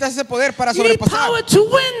overcome. Necesitas ese poder para You need sobrepasar. power to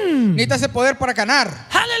win. Necesitas ese poder para ganar.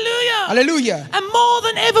 Hallelujah. Aleluya. And more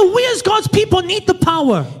than ever, we as God's people need the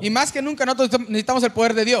power. Y más que nunca nosotros necesitamos el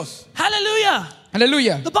poder de Dios. Hallelujah.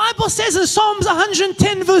 Aleluya. The Bible says in Psalms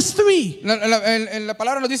 110 verse 3 La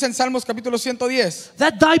palabra nos dice en Salmos capítulo 110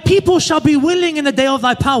 that thy people shall be willing in the day of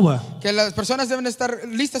thy power. que las personas deben estar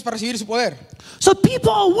listas para recibir su poder. So people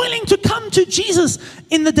are willing to come to Jesus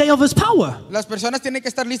in the day of his power. Las personas tienen que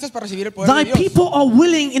estar listas para recibir el poder Thy de Dios. people are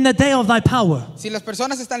willing in the day of thy power. Si las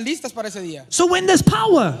personas están listas para ese día, So when there's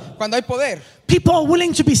power, cuando hay poder, people are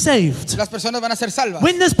willing to be saved. las personas van a ser salvas.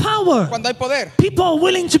 When there's power, Cuando hay poder, people are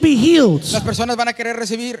willing to be healed. las personas van a querer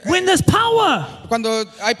recibir. When there's power, Cuando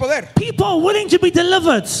hay poder, people are willing to be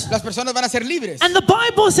delivered. las personas van a ser libres. And the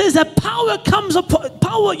Bible says that power comes upon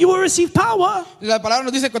power. You will receive power La palabra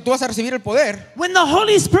nos dice que tú vas a recibir el poder when the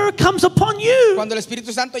Holy Spirit comes upon you. cuando el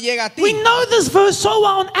Espíritu Santo llega a ti. We know this verse so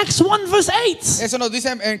well in Acts 1 verse 8. Eso nos dice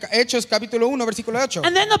en Hechos capítulo 1 versículo 8.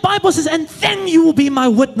 And then the Bible says, and then you will be my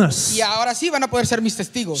witness. Y ahora sí van a poder ser mis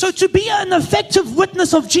testigos. So to be an effective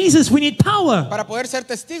witness of Jesus, we need power. Para poder ser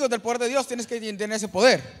testigos del poder de Dios tienes que tener ese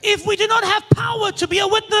poder. If we do not have power to be a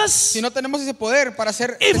witness, Si no tenemos ese poder para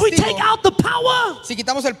ser if we take testigo, out the power, si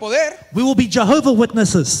quitamos el poder, we will be Jehovah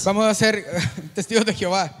Witnesses. vamos a ser testigos de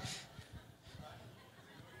Jehová.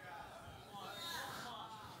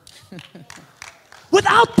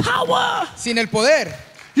 Without power, Sin el poder,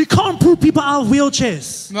 you can't pull people out of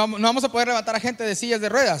wheelchairs. no vamos a poder levantar a gente de sillas de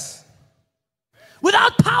ruedas.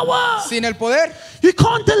 Without power, Sin el poder, you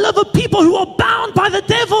can't deliver people who are bound by the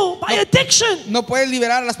devil, by addiction. no puedes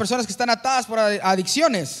liberar a las personas que están atadas por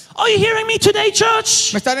adicciones. Are you hearing me today,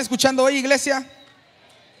 church? ¿Me están escuchando hoy, iglesia?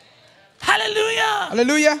 Hallelujah.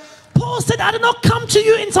 Aleluya. Paul said, I did not come to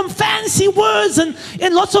you in some fancy words and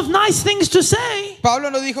lots of nice things to say, Pablo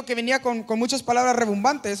nos dijo que venía con muchas palabras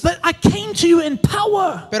rebombantes, but I came to you in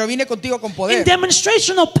power, pero vine contigo con in poder.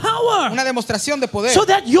 demonstration of power, Una demostración de poder. so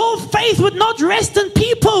that your faith would not rest in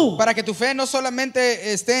people, Para que tu fe no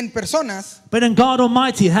solamente esté en personas, but in God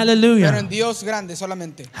Almighty. pero Hallelujah. en Dios grande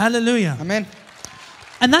solamente. Hallelujah. Amén.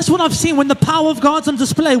 And that's what I've seen when the power of God's on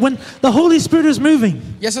display, when the Holy Spirit is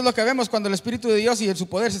moving. Y eso es lo que vemos cuando el Espíritu de Dios y su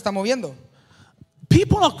poder se está moviendo.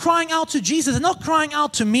 People are crying out to Jesus. They're not crying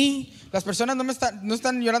out to me. Las personas no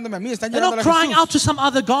están llorándome a mí, están They're llorando not a crying out Jesús. to some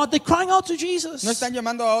other God. They're crying out to Jesus. No están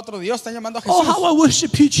llamando a otro Dios, están llamando a Oh, how I Jesús.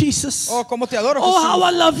 worship you, Jesus. Oh, cómo te adoro, Oh, how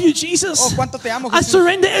I Jesús. love you, Jesus. Oh, cuánto te amo, I Jesús.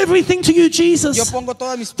 surrender everything to you, Yo Jesus. pongo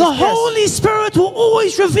todas mis The pies. Holy Spirit will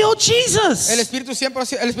always reveal El Jesus. Espíritu siempre,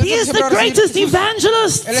 He is the va a recibir greatest Jesús.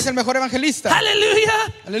 evangelist. Él es el mejor evangelista.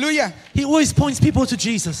 Hallelujah. Aleluya. He always points people to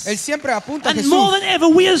Jesus. Él siempre apunta a And more Jesús. than ever,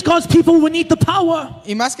 we as God's people, we need the power.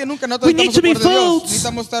 Y más que nunca We nosotros need necesitamos to el be poder de Dios. filled.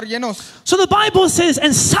 Necesitamos estar llenos. So the Bible says,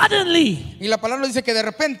 and suddenly Y la palabra nos dice que de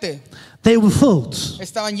repente they were filled.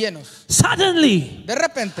 estaban llenos. Suddenly. De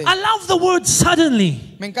repente. I love the word suddenly.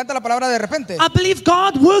 Me encanta la palabra de repente. I believe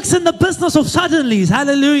God works in the business of suddenlies.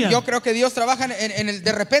 Hallelujah. Yo creo que Dios trabaja en el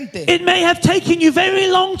de repente. It may have taken you very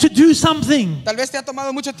long to do something, Tal vez te ha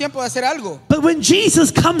tomado mucho tiempo de hacer algo. but when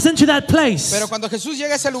Jesus comes into that place, Pero cuando Jesús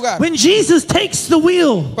llega a ese lugar, when Jesus takes the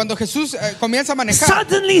wheel, cuando Jesús comienza a manejar,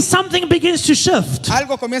 suddenly something begins to shift.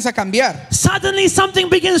 algo comienza a cambiar. Suddenly something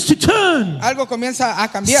begins to turn. Algo comienza a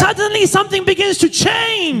cambiar. Suddenly something begins to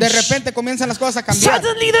change. De repente comienzan las cosas a cambiar.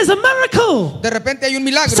 Suddenly there's a miracle. De repente hay un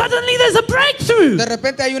milagro. Suddenly there's a breakthrough. De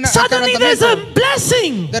repente hay un Suddenly there's a quebrantamiento.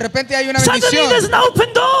 blessing. De repente hay una Suddenly there's bendición. an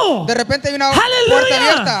open door. De repente hay una puerta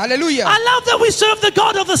abierta. Hallelujah. Aleluya. I love that we serve the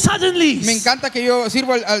God of the suddenlies. Me encanta que yo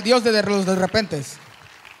sirvo al Dios de los de repentes.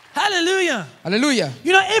 Hallelujah. Aleluya.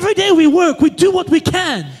 You know, every day we work, we do what we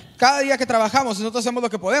can. Cada día que trabajamos, nosotros hacemos lo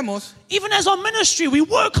que podemos. Even as our ministry, we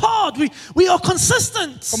work hard. We are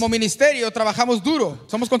consistent. Como ministerio, trabajamos duro.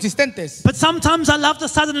 Somos consistentes. But sometimes I love the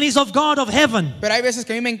suddenlies of God of heaven. Pero hay veces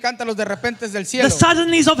que a mí me encantan los de repentes del cielo. The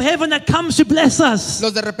suddenlies of heaven that comes to bless us.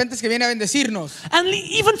 Los de repentes que vienen a bendecirnos. And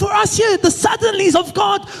even for us here, the suddenlies of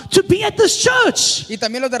God to be at this church. Y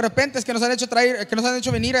también los de repentes que nos han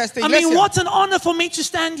hecho venir a esta I iglesia. mean, what an honor for me to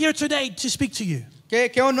stand here today to speak to you.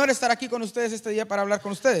 Qué honor estar aquí con ustedes este día para hablar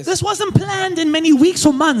con ustedes. This wasn't planned in many weeks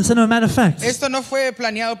or months, as a matter of fact. Esto no fue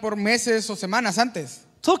planeado por meses o semanas antes.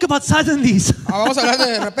 Talk about suddenlies. Vamos a hablar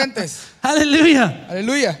de repentes. Hallelujah.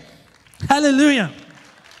 Aleluya. Hallelujah.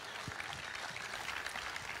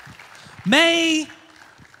 May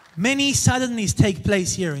many suddenlies take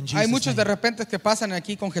place here in Jesus' Hay muchos de name. repentes que pasan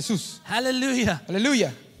aquí con Jesús. Hallelujah.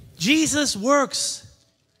 Aleluya. Jesus works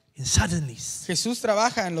in suddenlies. Jesús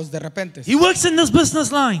trabaja en los de repentes. He works in this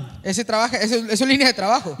business line. Ese trabaja, es su línea de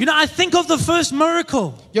trabajo. You know, I think of the first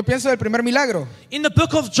miracle Yo pienso del primer milagro in the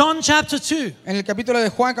book of John chapter 2. en el capítulo de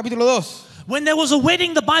Juan, capítulo 2. When there was a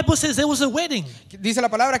wedding, the Bible says there was a wedding. Dice la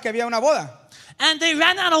palabra que había una boda And they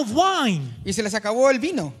ran out of wine. y se les acabó el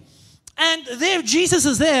vino. And there Jesus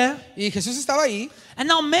is there. Y Jesús estaba ahí. And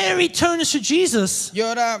now Mary turns to Jesus. Y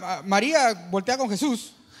ahora María voltea con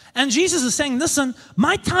Jesús. And Jesus is saying, listen,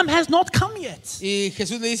 my time has not come yet. Y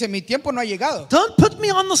Jesús le dice, mi tiempo no ha llegado. Don't put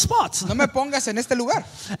me on the spot. No me pongas en este lugar.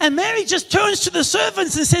 And Mary just turns to the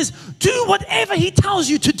servants and says, do whatever he tells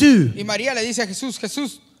you to do. Y María le dice a Jesús, le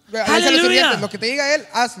dice a los Hallelujah. sirvientes, lo que te diga él,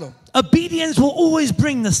 hazlo. Obedience will always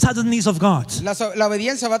bring the suddenlies of God. La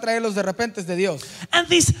obediencia va a traer los de repentes de Dios. And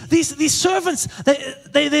these servants,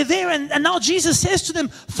 they're there, and now Jesus says to them,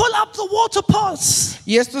 fill up the water pots.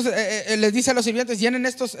 Y estos les dice a los sirvientes, llenen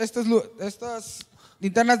estas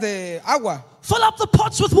linternas de agua. Fill up the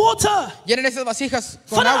pots with water. Llenen esas vasijas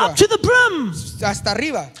Fill con it agua up to the brim. hasta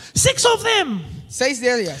arriba. 6 of them. 6 de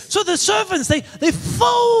ellas. So the servants, they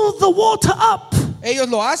fill the water up. Ellos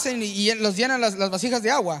lo hacen y los llenan las vasijas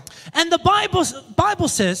de agua. And the Bible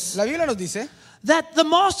says La Biblia nos dice that the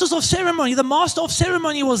master of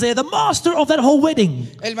ceremony was there, the master of that whole wedding.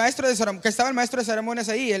 que estaba el maestro de ceremonias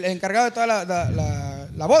ahí, el encargado de toda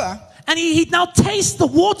la boda. And he now tastes the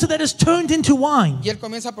water that is turned into wine. Y él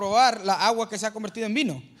comienza a probar la agua que se ha convertido en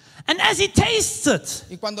vino. And as he tastes it,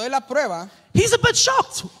 Y cuando él la prueba, he's a bit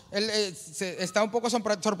shocked. él está un poco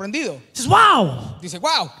sorprendido. He says, wow. Dice,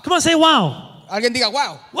 wow. Come on, say wow. Alguien diga,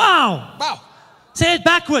 wow. Wow. Wow. Say it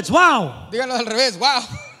backwards. Wow. Díganlo al revés, wow.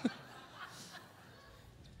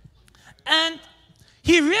 And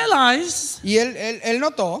he realized, Y él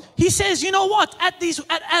notó, he says, you know what? At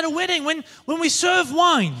a wedding, when we serve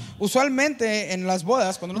wine, usualmente en las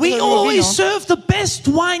bodas, cuando nosotros we servimos always vino, serve the best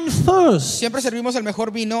wine first. siempre servimos el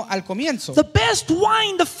mejor vino al comienzo. The best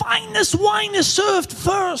wine, the finest wine is served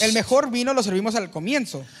first. El mejor vino lo servimos al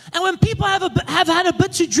comienzo. And when people have had a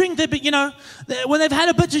bit to drink, when they've had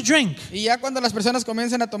a bit to drink, Y ya cuando las personas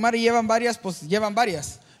comienzan a tomar y llevan varias, pues llevan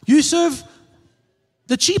varias. you serve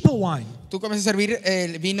the cheaper wine, Tú comienzas a servir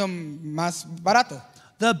el vino más barato,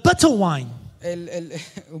 the bitter wine,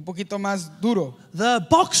 un poquito más duro, the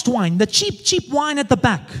boxed wine, the cheap wine at the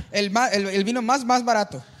back. el vino más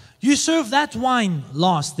barato. You serve that wine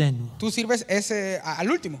last then. Tú sirves ese al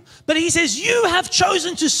último. But he says, you have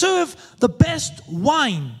chosen to serve the best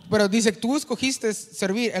wine Pero dice, tú escogiste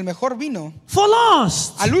servir el mejor vino for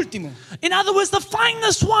last. al último. In other words, the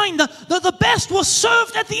finest wine, the best was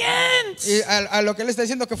served at the end. Y a lo que él está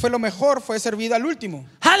diciendo que fue lo mejor fue servido al último.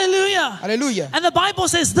 Hallelujah. Aleluya. And the Bible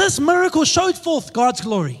says this miracle showed forth God's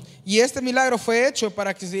glory. Y este milagro fue hecho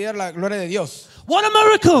para que se diera la gloria de Dios. What a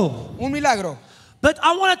miracle. Un milagro. But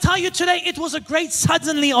I want to tell you today, it was a great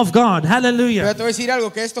suddenly of God. Pero Hallelujah. te voy a decir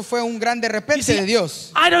algo, que esto fue un gran de You repente see, de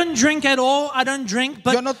Dios. I don't drink at all. I don't drink.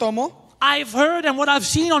 Yo But no tomo, I've heard and what I've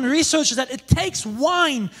seen on research is that it takes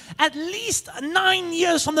wine at least 9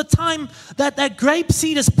 years from the time that grape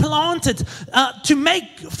seed is planted to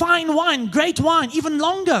make fine wine, great wine, even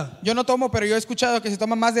longer. yo no tomo, pero yo he escuchado que se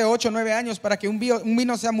toma más de 8 o 9 años para que un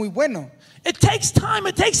vino sea muy bueno. It takes time.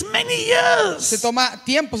 It takes many years Se toma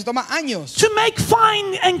tiempo, se toma años to make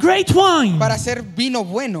fine and great wine. para hacer vino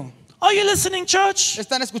bueno. Are you listening, church?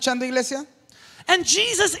 ¿Están escuchando, iglesia? And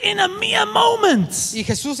Jesus, in a mere moment, Y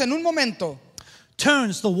Jesús en un momento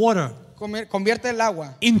turns the water convierte el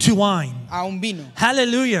agua into wine. a un vino.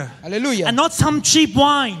 Hallelujah. Aleluya. And not some cheap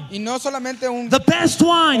wine. Y no solamente un The best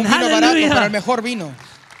wine. vino barato, pero el Hallelujah. mejor vino.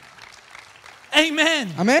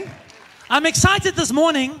 Amen. Amén. I'm excited this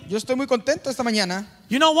morning Yo estoy muy contento esta mañana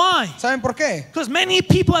You know why? ¿Saben por qué? Because many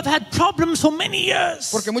people have had problems for many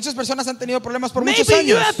years. Porque muchas personas han tenido problemas por muchos Maybe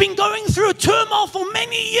you años. have been going through a turmoil for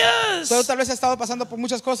many years. Todo tal vez ha estado pasando por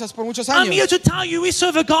muchas cosas por muchos I'm here años. to tell you we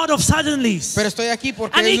serve a God of suddenlies. Pero estoy aquí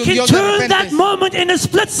porque And es He un can Dios de turn that repentes. moment in a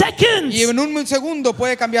split second. Y en un segundo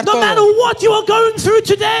puede cambiar No matter todo. what you are going through No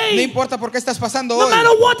today. importa por qué estás pasando No hoy.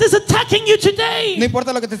 matter what is attacking you No today.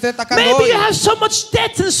 importa lo que te esté atacando Maybe hoy. you have so much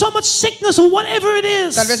debt and so much sickness or whatever it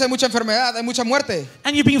is. Tal vez hay mucha enfermedad, hay mucha muerte.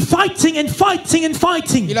 And you've been fighting and fighting and Y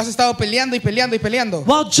fighting. lo has estado peleando y peleando y peleando.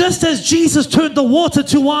 Well, just as Jesus turned the water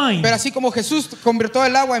to wine, Pero así como Jesús convirtió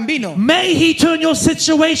el agua en vino, may He turn your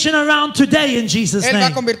situation around today in Jesus' Él va a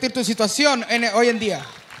name. convertir tu situación hoy en día.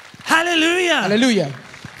 Hallelujah. Aleluya.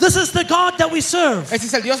 This is the God that we serve. Ese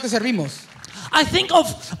es el Dios que servimos. I think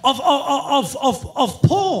of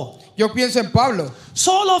Paul, Yo pienso en Pablo,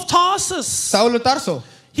 Saul of Tarsus. Saulo Tarso.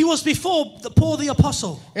 He was before Paul the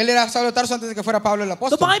apostle. Él era Saulo Tarso antes de que fuera Pablo el The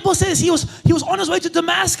apóstol. Bible says he was on his way to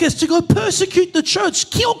Damascus to go persecute the church,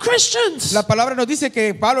 kill Christians. La palabra nos dice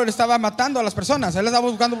que Pablo le estaba matando a las personas. Él estaba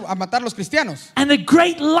buscando a matar a los cristianos. And a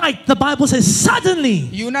great light, the Bible says, suddenly.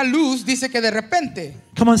 Y una luz dice que de repente,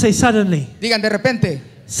 Come on, say suddenly. digan de repente,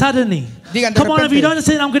 Suddenly. Digan de Come on, if you repente. don't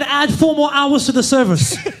say it, I'm going to add 4 more hours to the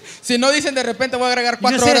service. si no dicen de repente voy a agregar You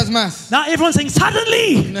 4 say horas it. más. Now everyone's saying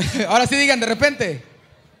suddenly. Ahora sí digan de repente.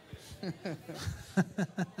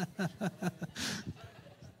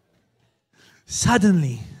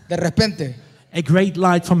 Suddenly. De repente. A great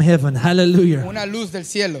light from heaven. Hallelujah. Una luz del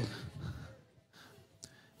cielo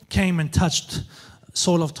Came and touched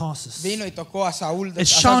Saul of Tarsus. vino y tocó a Saúl. It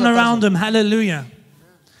shone around him. Hallelujah.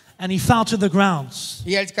 And he fell to the ground.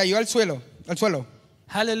 Y él cayó al suelo.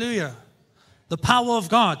 Hallelujah. The power of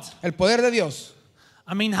God. El poder de Dios.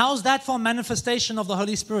 I mean, how's that for a manifestation of the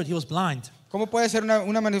Holy Spirit? He was blind. ¿Cómo puede ser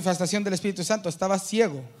una manifestación del Espíritu Santo? Estaba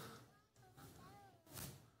ciego.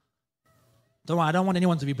 Don't worry, I don't want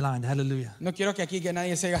anyone to be blind. Hallelujah. No quiero que aquí que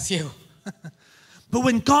nadie se haga ciego. But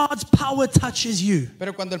when God's power touches you,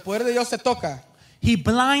 Pero cuando el poder de Dios te toca, He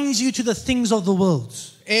blinds you to the things of the world.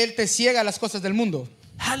 Él te ciega a las cosas del mundo.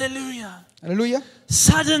 Hallelujah. Aleluya.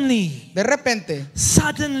 Suddenly, De repente,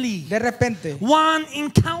 one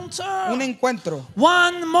encounter, un encuentro,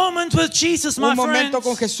 one moment with Jesus, my un momento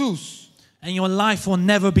con friends, Jesús, and your life will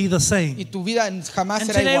never be the y same. tu vida jamás And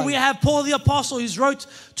será today we igual. have Paul the Apostle, who's wrote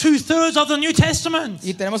 2/3 of the New Testament.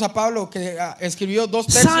 Y tenemos a Pablo que escribió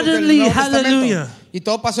 2/3 Suddenly, del Nuevo hallelujah. Testamento. Y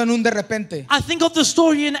todo pasó en un de repente. I think of the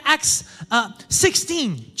story in Acts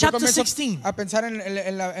 16, Yo chapter comienzo 16, a pensar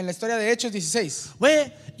en la historia de Hechos 16,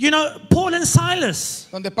 where, Paul and Silas,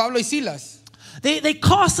 donde Pablo y Silas they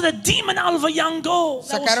casted a demon out of a young girl.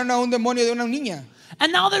 sacaron a un demonio de una niña.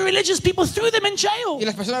 And now the religious people threw them in jail. Y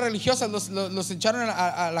las personas religiosas los echaron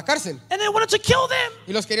a la cárcel And they wanted to kill them.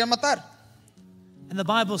 y los querían matar. And the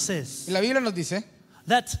Bible says Y la Biblia nos dice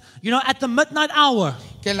that, at the midnight hour,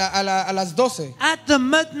 que a las 12, at the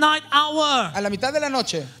midnight hour, a la mitad de la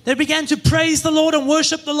noche, they began to praise the Lord and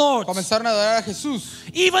worship the Lord. comenzaron a adorar a Jesús.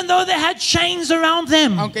 Even though they had chains around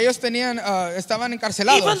them, Aunque ellos estaban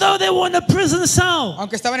encarcelados, even though they were in a prison cell.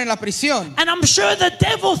 aunque estaban en la prisión. And I'm sure the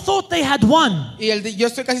devil thought they had won. Y yo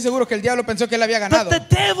estoy casi seguro que el diablo pensó que él había ganado. But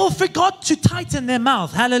the devil forgot to tighten their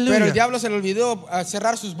mouth. Pero el Hallelujah. diablo se le olvidó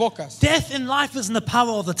cerrar sus bocas. Death and life is in the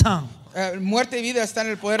power of the tongue. Muerte y vida está en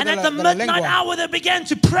el poder And de at the la midnight lengua. hour, they began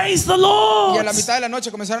to praise the Y a Lord. la mitad de la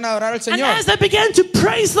noche comenzaron a adorar al And Señor. as they began to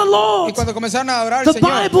praise the Y Lord, cuando comenzaron a adorar al the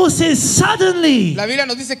Señor, Bible says suddenly, la Biblia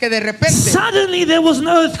nos dice que de repente there was an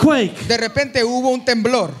earthquake. hubo un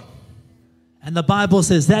temblor. And the Bible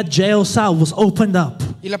says that jail cell was opened up.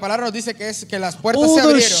 Y la palabra nos dice que las puertas All se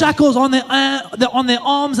those abrieron. shackles on their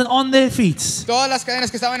arms and on their feet, Todas las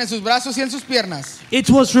cadenas que estaban en sus brazos y en sus piernas it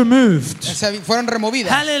was removed. fueron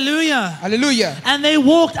removidas. Hallelujah. Aleluya. And they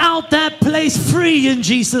walked out that place free in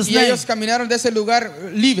Jesus' Y name. ellos caminaron de ese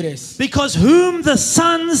lugar libres. Because whom the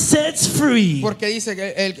Son sets free Porque dice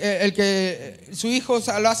que el que su hijo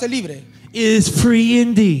lo hace libre is free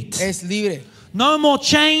indeed. es libre. No more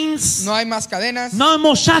chains, No hay más cadenas. no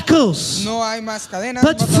more shackles, No hay más cadenas.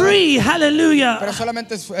 but no todo, free. pero Hallelujah.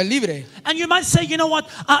 solamente es libre. And you might say, you know what?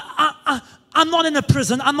 I'm not in a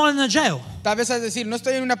prison. I'm not in a jail. Tal vez es decir, no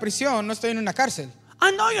estoy en una prisión, no estoy en una cárcel.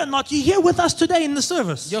 I know you're not. You're here with us today in the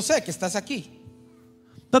service. Yo sé que estás aquí.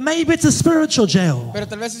 But maybe it's a spiritual jail. Pero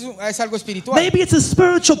tal vez es algo espiritual. Maybe it's a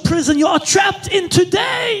spiritual prison you are trapped in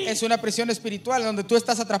today. Es una prisión espiritual donde tú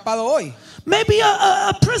estás atrapado hoy. Maybe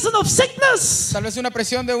a prison of sickness. Tal vez una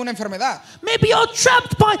prisión de una enfermedad. Maybe you're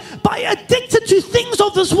trapped by addicted to things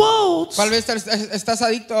of this world. Tal vez estás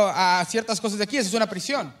adicto a ciertas cosas de aquí. Eso es una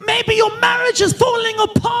prisión. Maybe your marriage is falling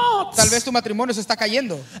apart. Tal vez tu matrimonio se está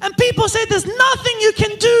cayendo. And people say there's nothing you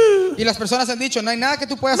can do. Y las personas han dicho, no hay nada que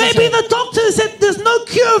tú puedas Maybe hacer. the doctor said there's no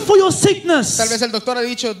cure for your sickness. Tal vez el doctor ha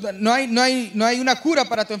dicho, no hay una cura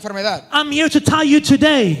para tu enfermedad. I'm here to tell you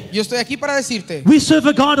today, Yo estoy aquí para decirte we serve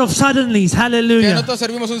a God of suddenlies. que Hallelujah. nosotros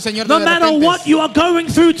servimos un Señor No de matter repentes. what you are going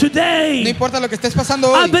through No today, importa lo que estés pasando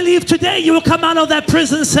I hoy. believe today you will come out of that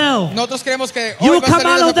prison cell. Nosotros creemos que You hoy will vas a come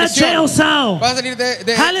salir out de of that esa jail prisión. cell. Vas a salir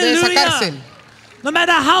de esa Hallelujah. cárcel. No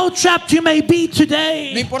matter how trapped you may be No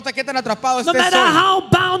today, importa qué tan atrapado no estés matter hoy. how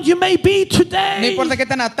bound you may be No today, importa qué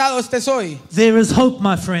tan atado estés hoy. there is hope,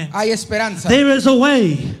 my friend. Hay esperanza. There is a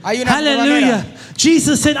way. Hay una Hallelujah.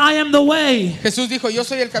 Jesus said, I am the way, Jesús dijo, yo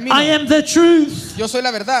soy el camino. I am the truth, Yo soy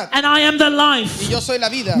la verdad. and I am the Y life. yo soy la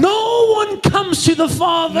vida. No one comes to the Nadie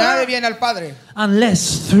Father viene al Padre.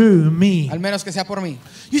 unless through me. Al menos que sea por mí.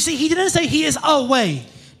 You see, he didn't say he is a way.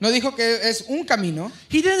 No dijo que es un camino.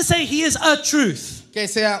 He didn't say he is a truth. Que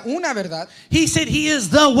sea una verdad. He said he is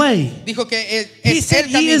the way. Dijo que He es said el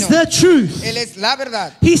he is camino. the truth. Él es la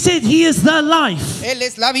verdad. He said he is the life. Él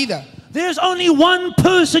es la vida. There's only one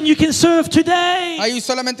person you can serve today. Hay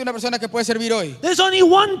solamente una persona que puede servir hoy. There's only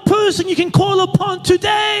one person you can call upon Hay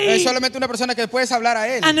today. solamente una persona que puedes hablar a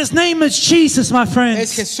él. And his name is Jesus, my Es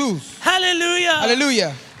friends. Jesús. Hallelujah.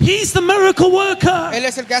 Aleluya. He's the miracle worker. Él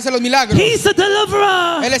es el que hace los milagros. He's the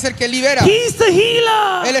deliverer. Él es el que libera. He's the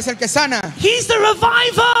healer. Él es el que sana. He's the Él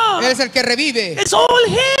reviver. es el que revive. It's all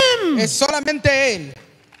him. Es solamente Él.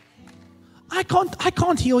 I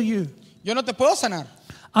can't heal you. Yo no te puedo sanar.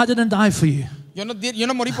 I didn't die for you. Yo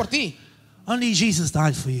no morí por ti. Only Jesus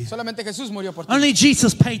died for you. Solamente Jesús murió por ti. Only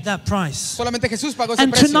Jesus paid that price. Solamente Jesús pagó ese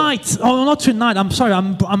And precio. tonight, oh, not tonight, I'm sorry,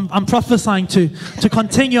 I'm prophesying to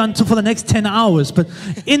continue until for the next 10 hours. But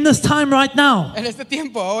in this time right now, En este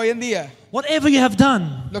tiempo, hoy en día, whatever you have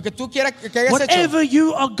done, lo que tú quieras que hayas hecho, whatever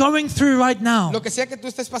you are going through right now, lo que sea que tú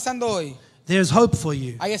estés pasando hoy, there's hope for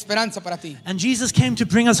you. hay esperanza para ti. And Jesus came to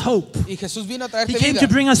bring us hope. Y Jesús vino a He traerte came vida. to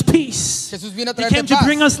bring us peace. Jesús vino a He traerte came to paz.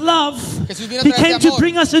 bring us love. Jesús vino a He traerte came to amor.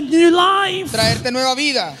 bring us a new life. Traerte nueva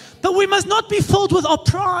vida. But we must not be filled with our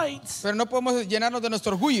pride. Pero no podemos llenarnos de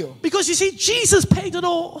nuestro orgullo. Because you see, Jesus paid it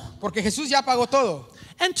all. Porque Jesús ya pagó todo.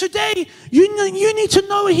 And today, you need to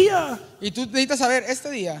know here Y tú necesitas saber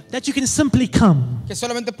este día that you can simply come. que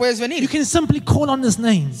solamente puedes You venir. can simply call on His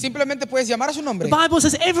name. Simplemente puedes llamar a su nombre. The Bible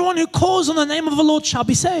says everyone who calls on the name of the Lord shall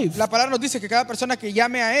be saved. La palabra nos dice que cada persona que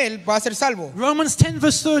llame a Él va a ser salvo. Romans 10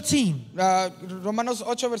 verse 13. Romanos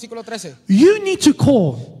 8, versículo 13. You need to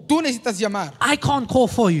call. Tú necesitas llamar. I can't call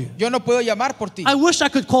for you. Yo no puedo llamar por ti. I wish I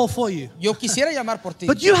could call for you. Yo quisiera llamar por ti.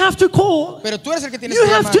 But you have to call. Pero tú eres el que tienes You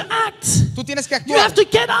que have llamar. to act. Tú tienes que You actuar. have to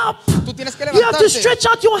get up. Tú tienes que You have to levantarte. stretch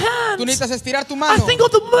out your Tú hands. necesitas estirar tu I mano. think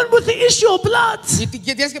of the woman with the issue of blood. Y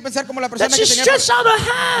tienes que pensar como la That persona she que tenía stretched out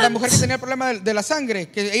la her mujer que hands tenía el problema de la sangre,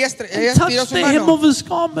 que ella and estiró touched su the hem mano of his y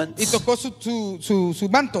garments. tocó su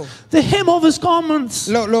manto, The hem of his garments.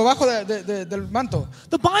 lo bajo del manto.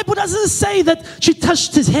 The Bible doesn't say that she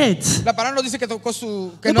touched his head. La palabra nos dice que tocó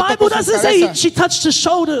The no Bible tocó su doesn't say cabeza, she touched his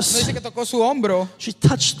no shoulders. dice que tocó su hombro, She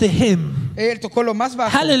touched the hem. él tocó lo más bajo.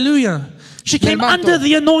 Hallelujah. She Del came manto. under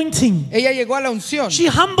the anointing. Ella llegó a la unción. She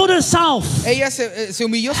humbled herself. Ella se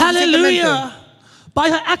humilló suficientemente Hallelujah. By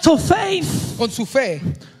her act of faith. con su fe.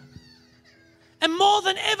 And more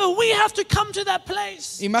than ever, we have to come to that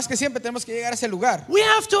place. Y más que siempre tenemos que llegar a ese lugar, We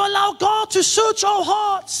have to allow God to search our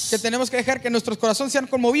hearts. que tenemos que dejar que nuestros corazones sean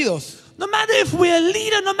conmovidos. No matter if we're a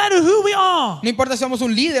leader, no matter who we are. No importa si somos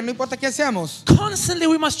un líder, no importa quién seamos. Constantly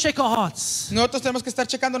we must check our hearts. Nosotros tenemos que estar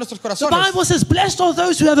checando nuestros The corazones. Bible says, blessed are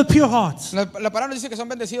those who have a pure heart, La palabra nos dice que son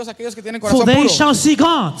bendecidos aquellos que tienen for corazón they puro, shall see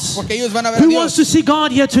God. porque ellos van a ver a Who wants to Dios. see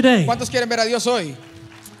God here today? ¿Cuántos quieren ver a Dios hoy?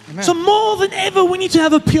 Amen. So more than ever, we need to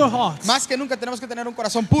have a pure heart. Más que nunca tenemos que tener un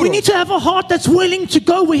corazón We puro. need to have a heart that's willing to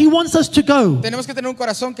go where He wants us to go. Tenemos que tener un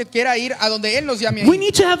corazón que quiera ir a donde Él nos llame. We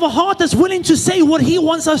need to have a heart that's willing to say what He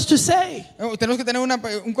wants us to say. Tenemos que tener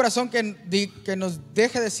un corazón que nos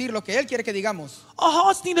deje decir lo que Él quiere que digamos. Our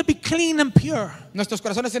hearts need to be clean and pure. Nuestros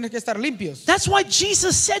corazones tienen que estar limpios. That's why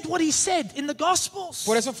Jesus said what He said in the Gospels.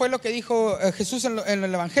 Por eso fue lo que dijo Jesús en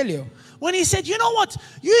el Evangelio. When He said, you know what?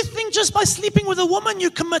 You think just by sleeping with a woman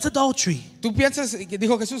you commit commit adultery. Tú piensas,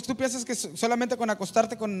 dijo Jesús, tú piensas que solamente con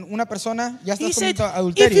acostarte con una persona ya He estás said, cometiendo if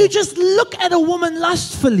adulterio. you just look at a woman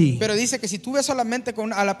lustfully, Pero dice que si tú ves solamente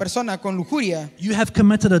a la persona con lujuria, you have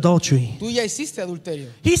committed adultery. tú ya hiciste adulterio.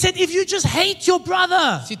 He said, if you just hate your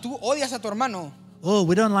brother, Si tú odias a tu hermano, oh,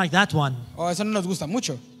 we don't like that one. eso no nos gusta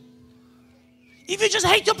mucho. If you just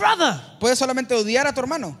hate your brother, Puedes solamente odiar a tu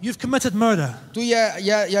hermano. you've committed murder. Tú ya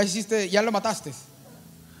lo mataste.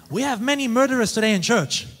 We have many murderers today in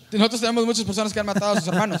church. Nosotros tenemos muchas personas que han matado a sus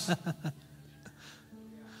hermanos.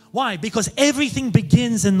 Why? Because everything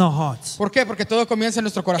begins in the heart. ¿Por qué? Porque todo comienza en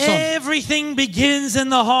nuestro corazón. Everything begins in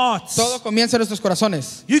the heart. Todo comienza en nuestros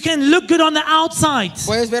corazones. You can look good on the outside,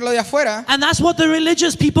 Puedes verlo de afuera, and that's what the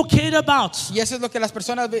religious people cared about. y eso es lo que las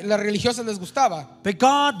religiosas les gustaba. But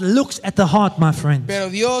God looks at the heart, my friend. Pero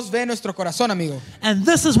Dios ve nuestro corazón, amigo. And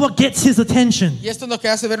this is what gets his attention. Y esto es lo que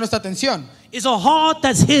hace ver nuestra atención. It's a heart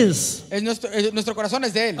that's his. Nuestro corazón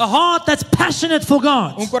es de Él. A heart that's passionate for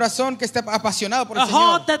God. Un corazón que esté apasionado por el A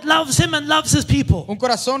heart Señor. that loves him and loves his people. Un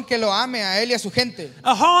corazón que lo ame a Él y a su gente.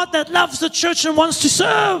 A heart that loves the church and wants to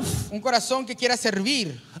serve. Un corazón que quiera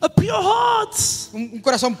servir. A pure heart. Un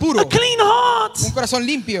corazón puro. A clean heart. Un corazón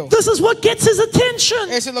limpio. This is what gets his attention.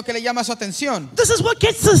 Eso es lo que le llama su atención. This is what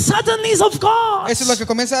gets the suddenlies of God. Eso es lo que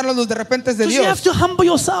comienza a darnos los de repente de Because you have Dios. to humble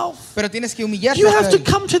yourself. Pero tienes que humillarte You hasta have to Él.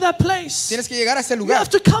 come to that place. Tienes que llegar a ese You lugar. have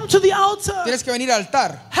to come to the altar. Tienes que venir al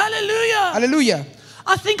altar. Hallelujah. Aleluya.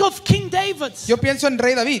 I think of King David. Yo pienso en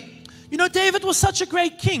Rey David. You know, David was such a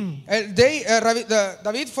great king.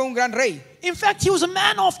 David fue un gran rey. In fact, he was a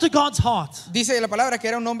man after God's heart. Dice la palabra que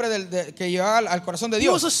era un hombre que llevaba al corazón de He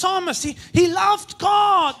was Dios. a psalmist. He loved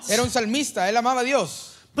God. Era un salmista, él amaba a Dios.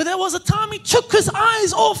 But there was a time he took his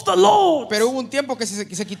eyes off the Lord. Pero hubo un tiempo que se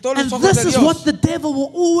quitó los And ojos this de is what Dios. the devil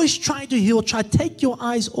will always try to do. He will try to take your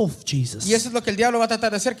eyes off Jesus. Y eso es lo que el diablo va a tratar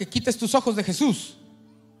de hacer, que quites tus ojos de Jesús.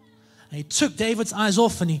 And he took David's eyes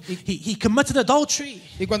off and he committed adultery.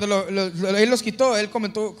 Y cuando él los quitó, él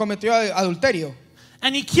cometió adulterio.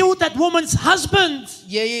 And he killed that woman's husband.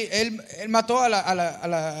 Y él mató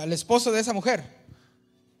al esposo de esa mujer.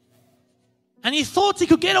 And he thought he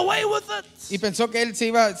could get away with it. Y pensó que él se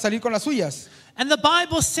iba a salir con las suyas. And the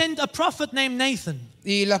Bible sent a prophet named Nathan.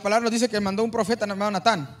 Y la palabra nos dice que mandó un profeta llamado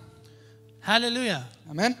Natán. Hallelujah.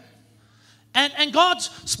 Amén. And God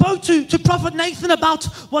spoke to Prophet Nathan about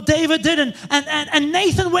what David did. And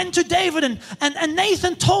Nathan went to David and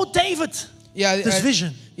Nathan told David this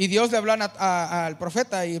vision. Y Dios le habló al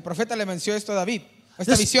profeta y el profeta le mencionó esto a David.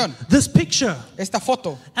 Esta visión. This picture. Esta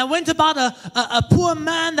foto. And went about a poor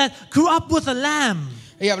man that grew up with a lamb.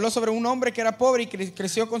 Y habló sobre un hombre que era pobre y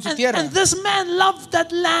creció con su tierra. And this man loved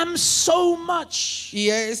that lamb so much. Y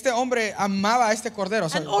este hombre amaba a este cordero.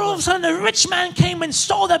 And all of a sudden a rich man came and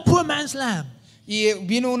stole that poor man's lamb. Y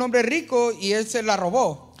vino un hombre rico y él se la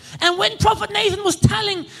robó. And when Prophet Nathan was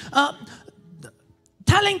telling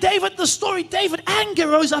David the story, David anger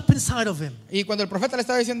rose up inside of him. Y cuando el profeta le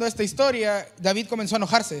estaba diciendo esta historia, David comenzó a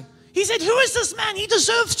enojarse. He said, "Who is this man? He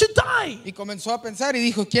deserves to die." Y comenzó a pensar y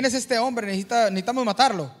dijo, ¿quién es este hombre? Necesitamos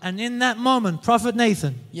matarlo. And in that moment, Prophet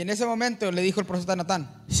Nathan, Y en ese momento le dijo el profeta Natán,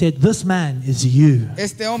 he said, "This man is you."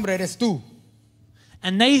 este hombre eres tú.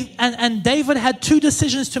 And David had two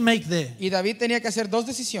decisions to make there. Y David tenía que hacer dos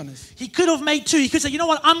decisiones. He could have made two. He could say, "You know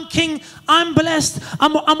what? I'm king. I'm blessed.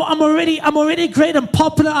 I'm already great and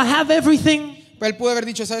popular. I have everything. Él pudo haber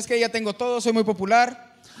dicho, ¿sabes qué? Ya tengo todo, soy muy popular.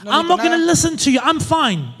 No I'm not going to nada. listen to you. I'm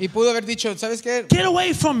fine. Y pudo haber dicho, ¿sabes qué? Get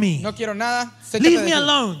away from me. No quiero nada. Leave me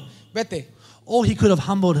alone." Vete. Or he could have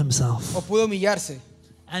humbled himself. O pudo humillarse.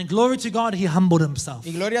 And glory to God, he humbled himself.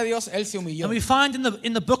 Y gloria a Dios, él se humilló. And we find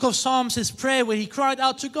in the book of Psalms his prayer where he cried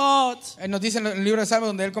out to God. Nos dice en el libro de Salmos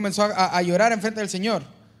donde él comenzó a llorar en frente del Señor.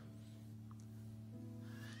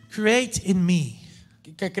 Create in me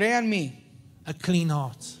Que crea en mí a clean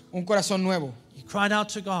heart. un corazón nuevo. He cried out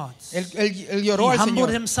to God. Él lloró He al humbled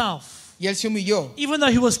Señor. himself. Y él se humilló. Even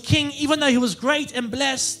though he was king, even though he was great and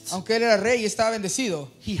blessed, Aunque él era rey y estaba bendecido,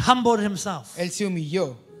 he humbled himself. él se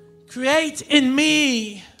humilló. Create in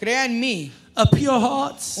me Crea en mí a pure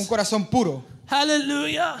heart. un corazón puro.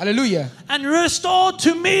 Hallelujah. Aleluya. And restore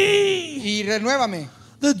to me Y renuévame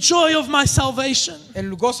the joy of my salvation.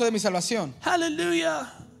 el gozo de mi salvación. Hallelujah.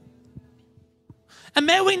 And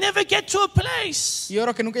may we never get to a place Y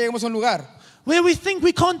oro que nunca lleguemos a un lugar where we think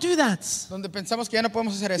we can't do that. donde pensamos que ya no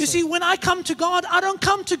podemos hacer You eso. see, when I come to God, I don't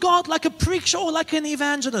come to God like a preacher or like an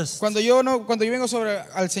evangelist. Cuando yo vengo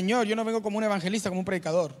al Señor, yo no vengo como un evangelista, como un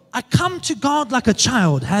predicador. I come to God like a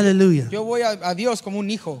child. Hallelujah. Yo voy a Dios como un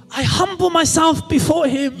hijo. I humble myself before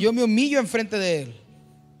Him. Yo me humillo enfrente de él.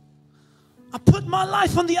 I put my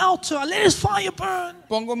life on the altar. I let His fire burn.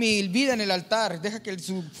 Pongo mi vida en el altar. Deja que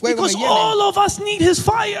su fuego Because me llene. all of us need His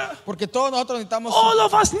fire. Porque todos nosotros necesitamos All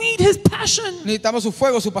of us need His passion. su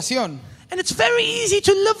fuego, su pasión. And it's very easy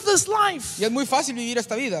to live this life Y es muy fácil vivir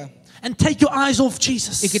esta vida and take your eyes off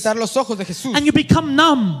Jesus. y quitar los ojos de Jesús. And you become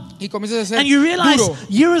numb. Y comienzas a ser And you realize duro.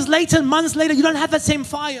 years later and months later you don't have that same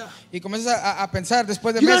fire. Y comienzas a pensar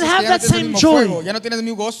después de You meses don't que have ya no that tienes el same mismo joy. fuego, ya no tienes el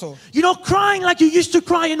mismo gozo. You're not crying like you used to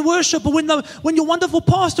cry in worship, but when your wonderful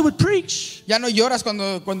pastor would preach. Ya no lloras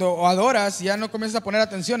cuando adoras, ya no comienzas a poner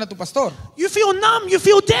atención a tu pastor. You feel numb, you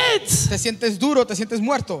feel dead. Te sientes duro, te sientes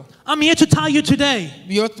muerto. I'm here to tell you today,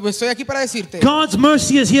 Yo estoy aquí para decirte God's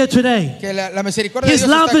mercy is here today. que la misericordia His de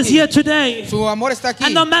Dios love está is aquí. here today. Su amor está aquí.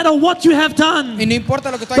 And no matter what you have Y done, no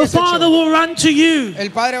importa lo que tú the hayas Father hecho, will run to you. el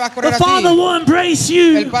Padre va a correr The a ti. Father will embrace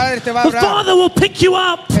you. El Padre te va a The abrazar. Father will pick you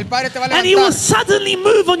up. El Padre te va a And He will levantar. suddenly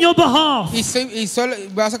move on your behalf. Y solo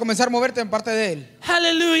vas a comenzar a moverte en parte de Él.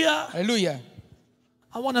 Hallelujah. Aleluya.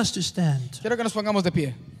 I want us to stand. Quiero que nos pongamos de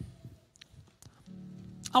pie.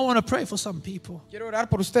 I want to pray for some people. Quiero orar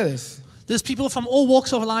por ustedes. There's people from all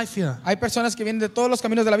walks of life here. Hay personas que vienen de todos los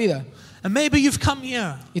caminos de la vida. And maybe you've come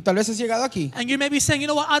here. Y tal vez has llegado aquí. And you may be saying, you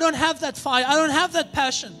know what, I don't have that fire. I don't have that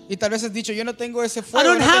passion. Y tal vez has dicho, yo no tengo ese I fuego,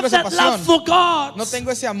 don't no tengo have esa that love pasión. for God. No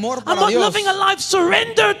tengo ese amor I'm para not Dios. living a life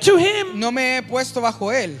surrendered to Him. No me he puesto bajo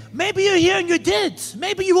Él. Maybe you're here and you did.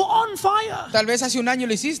 Maybe you were on fire. Tal vez hace un año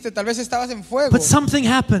lo hiciste, tal vez estabas en fuego. But something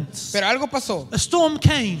happened. Pero algo pasó. A storm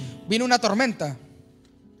came. Vino una tormenta.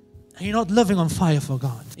 And you're not living on fire for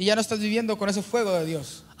God. Y ya no estás viviendo con ese fuego de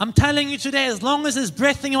Dios. I'm telling you today, as long as there's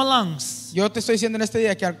breath in your lungs, Yo te estoy diciendo en este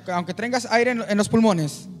día que aunque tengas aire en los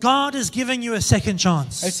pulmones, God is giving you a second el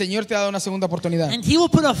chance. Señor te ha dado una segunda oportunidad. And He will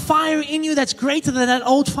put a fire in you that's greater than that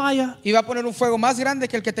old fire. Y va a poner un fuego más grande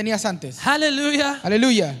que el que tenías antes. Hallelujah.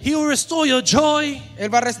 Aleluya. He will restore your joy.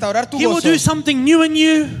 Él va a restaurar tu He will gozo. do something new in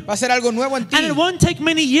you. Va a hacer algo nuevo en ti. And it won't take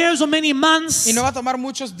many years or many months, Y no va a tomar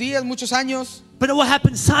muchos días, muchos años, but it will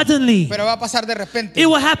happen suddenly. pero va a pasar de repente. It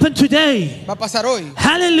will happen today. Va a pasar hoy.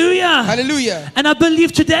 Hallelujah. Aleluya. And I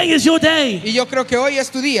believe today is your day. Y yo creo que hoy es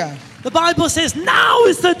tu día. The Bible says now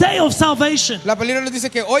is the day of salvation. La palabra nos dice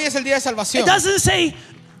que hoy es el día de It salvación. doesn't say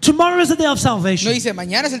tomorrow is the day of No salvation. dice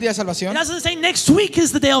mañana es el día de It salvación. doesn't say next week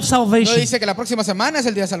is the day of No salvation. dice que la próxima semana es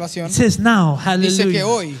el día de salvación. It says now. Dice que Hallelujah.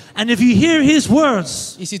 hoy. And if you hear His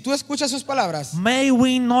words, Y si tú escuchas sus palabras, may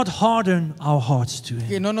we not harden our hearts to Him.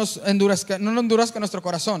 que no nos endurezca nuestro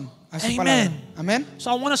corazón a su Amen. palabra. Amén. So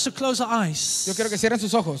I want us to close our eyes Yo quiero que cierren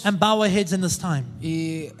sus ojos. and bow our heads in this time.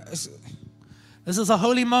 Y This is a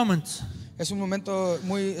holy moment. es un momento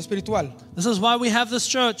muy espiritual. This is why we have this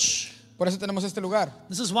church. Por eso tenemos este lugar.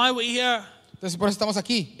 This is why we're here. Entonces por eso estamos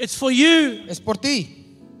aquí. It's for you. Es por ti.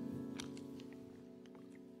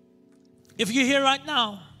 If you're here right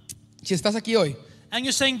now Si estás aquí hoy and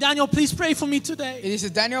you're saying, Daniel, please pray for me y today.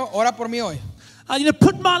 dices, Daniel, ora por mí hoy. I need to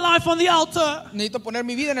put my life on the altar. Necesito poner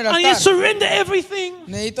mi vida en el I need to altar. surrender everything.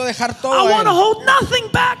 Necesito dejar todo I a want to Él. hold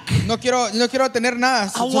nothing back. No quiero tener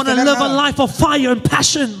nada. I want to sostener live a nada. life of fire and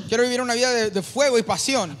passion. Quiero vivir una vida de fuego y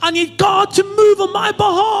pasión. I need God to move on my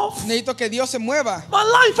behalf. Necesito que Dios se mueva. My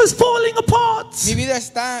life is falling apart. Mi vida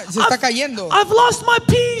se está cayendo. I've lost my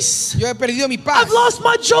peace. Yo he perdido mi paz. I've lost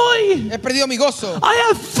my joy. He perdido mi gozo. I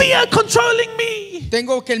have fear controlling me.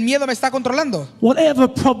 Tengo que el miedo me está controlando. Whatever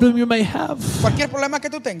problem you may have, Cualquier problema que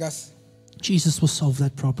tú tengas, Jesus will solve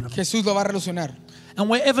that problem. Jesús lo va a resolucionar. And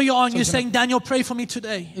wherever you are and you're saying, Daniel, pray for me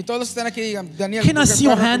today. Y todos los que están aquí digan, Daniel, Can I see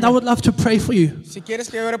your hand? I would love to pray for you. si quieres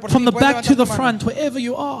que yo ore por From ti, the puedes back levantar to the tu mano. front, wherever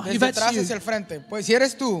you are. If Desde that's atrás you. hacia el frente. Pues si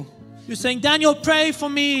eres tú, You're saying, Daniel, pray for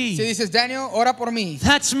si me. dices, Daniel, ora por mí,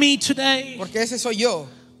 That's me today. porque ese soy yo.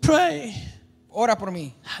 Pray. Ora por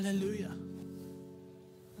mí. Hallelujah.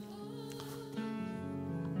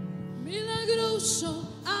 Milagroso,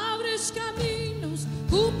 abres caminos,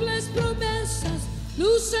 cumples promesas,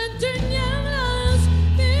 luz en tinieblas,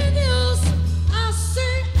 mi Dios, así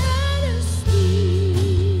eres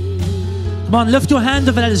tú. Come on, lift your hand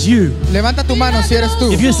if that is you. Levanta tu mano si eres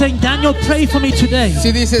tú. If you're saying, Daniel, pray for me today.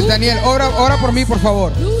 Si dices, Daniel, ora por mí, por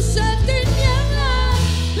favor. Luz en tinieblas,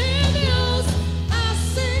 mi Dios,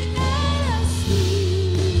 así eres tú.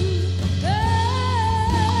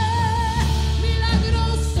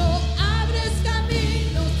 Milagroso, abres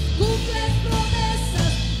caminos, cumples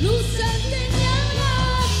promesas, luz en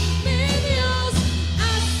tinieblas, mi Dios,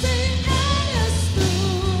 así eres tú.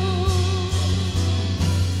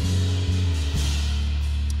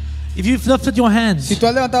 If you've lifted your Si hands, tú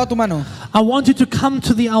has levantado tu mano, I want you to come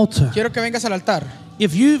to the altar. quiero que vengas al altar.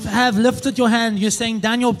 If you have lifted your hand, you're saying,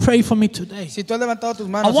 Daniel, pray for me today. Si tú has levantado tus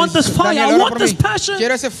manos, I want y this dices, fire, Daniel, I ora want por this mí. passion.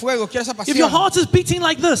 Quiero ese fuego, quiero esa If your pasión. heart is beating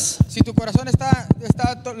like this, Si tu corazón está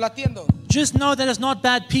latiendo, just know that it's not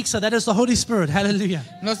bad pizza. That is the Holy Spirit. Hallelujah.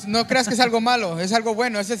 no creas que es algo malo, es algo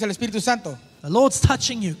bueno. Ese es el Espíritu Santo. The Lord's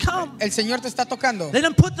touching you. Come. El Señor te está tocando. Let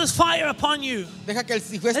him put this fire upon you. Deja que Let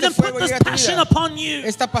este him put fuego this llegue a tu passion vida. upon you.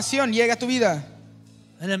 Esta pasión llegue a tu vida.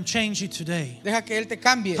 Let him change you today. Deja que Él te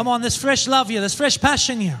cambie. Come on, there's fresh love here. There's fresh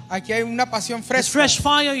passion here. Aquí hay una pasión There's fresca. fresh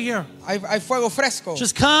fire here. Hay fuego fresco.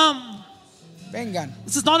 Just come. Vengan.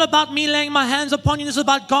 This is not about me laying my hands upon you. This is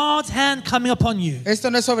about God's hand coming upon you. Esto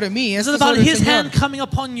no es sobre mí, This esto is es about sobre el His Señor. hand coming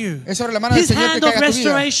upon you. Es sobre la mano del His Señor hand que of caiga a tu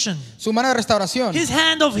vida. restoration. Su mano de restauración. His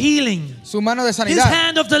hand of healing. Su mano de His sanidad.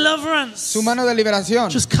 hand of deliverance. Su mano de liberación.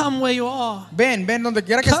 Just come where you are. Ven donde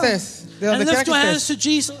quiera que Come estés. De and donde quiera lift que your hands estés. to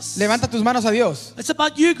Jesus. Levanta tus manos a Dios. It's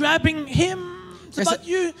about you grabbing Him. It's Es- about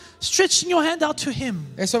you stretching your hand out to Him.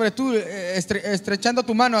 Es sobre tú estrechando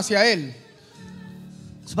tu mano hacia Él.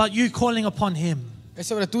 It's about you calling upon Him. Es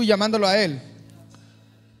sobre tú llamándolo a Él.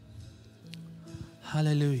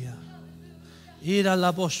 Hallelujah. Ira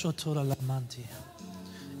la bosho tora la manti.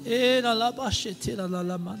 Ira la bashe tira la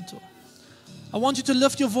la manto. I want you to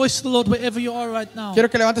lift your voice to the Lord wherever you are right now. Quiero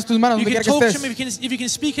que levantes tus manos You donde can quiera que talk to him. estés. If you can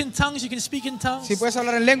speak in tongues, you can speak in tongues. Si puedes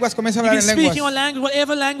hablar en lenguas, comienza a You hablar can en speak in your lenguas. language,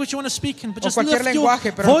 whatever language you want to speak in. But O just cualquier lift your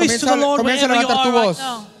lenguaje, pero voice to the Lord comienza a wherever you levantar tu are right voz.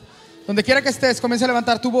 now. Donde quiera que estés, comienza a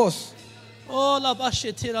levantar tu voz. Oh, la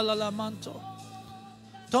bashe tira la la manto.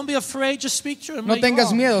 Don't be afraid, just speak to him. No where you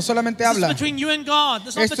tengas are. miedo, solamente This is habla. between you and God.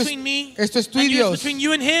 This is not Esto es- between me esto es tú y and you. Dios. It's between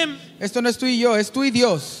you and Him. Esto no es tú y yo, es tú y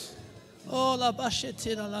Dios. Oh, la bashe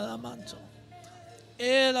tira la la manto.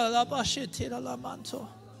 Ela la bashe tira la manto.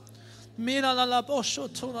 Mira la bosho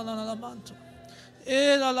tora la la manto.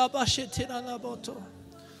 Ela la bashe tira la boto.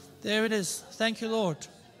 There it is. Thank you, Lord.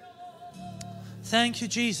 Thank you,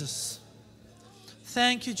 Jesus.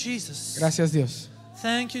 Thank you, Jesus. Gracias, Dios.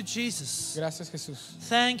 Thank you, Jesus. Gracias, Jesús.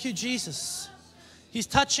 Thank you, Jesus. He's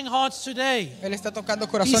touching hearts today. Él está tocando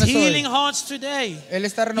He's corazones healing hoy. hearts today. Él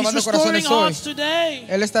está He's renovando restoring corazones hoy. hearts today.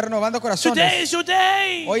 Él está renovando Today corazones. is your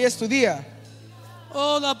day. Hoy es tu día.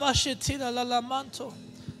 Oh, la bashetira la la manto.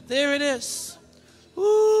 There it is. Ooh.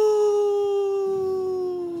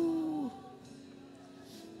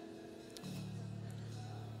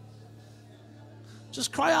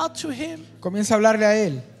 Just cry out to Him. Comienza a hablarle a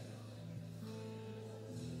Él.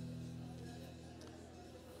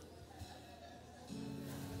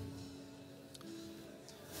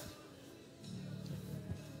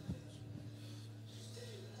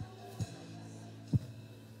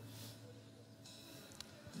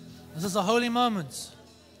 This is a holy moment.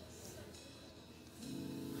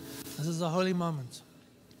 This is a holy moment.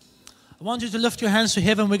 I want you to lift your hands to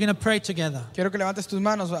heaven. We're going to pray together. Quiero que levantes tus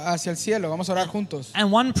manos hacia el cielo. Vamos a orar juntos.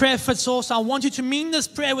 And one prayer fits all. So I want you to mean this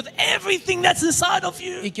prayer with everything that's inside of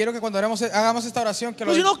you. Y quiero que cuando hagamos esta oración, que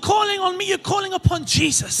Because you're not calling on me, you're calling upon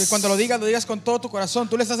Jesus. cuando lo digas con todo tu corazón.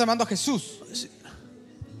 Tú le estás llamando a Jesús.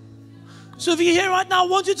 So if you're here right now, I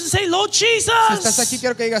want you to say, Lord Si estás aquí, Jesus,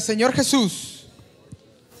 quiero que digas, Señor Jesús,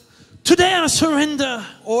 today I surrender.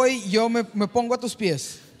 hoy yo me pongo a tus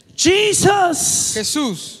pies. Jesus,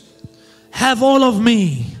 Jesús, have all of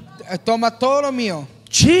me. toma todo lo mío.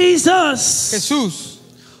 Jesus, Jesús,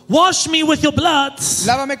 wash me with your blood.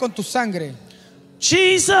 lávame con tu sangre.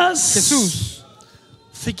 Jesus, Jesús,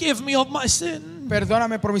 forgive me of my sin.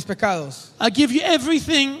 perdóname por mis pecados. I give you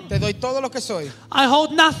everything. Te doy todo lo que soy. I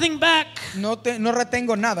hold nothing back. No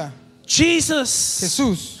retengo nada. Jesus,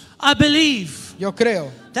 Jesús, I believe yo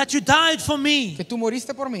creo that you died for me que tú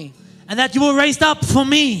moriste por mí and that you were raised up for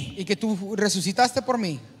me. y que tú resucitaste por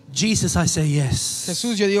mí. Jesus, I say yes.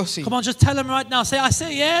 Jesús, yo digo sí. Come on, just tell him right now. Say, I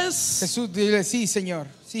say yes. Jesús, dile sí, Señor.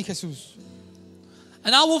 Sí, Jesús.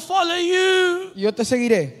 And I will follow you Yo te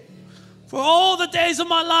seguiré for all the days of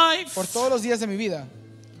my life. por todos los días de mi vida.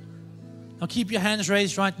 Now keep your hands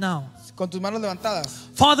raised right now. Con tus manos levantadas.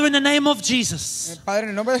 Father, in the name of Jesus, Padre, en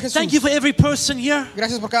el nombre de Jesús. thank you for every person here.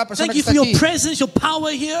 Gracias por cada persona Thank que you está for your aquí. presence, your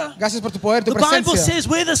power here. Gracias por tu poder, tu The Bible presencia. says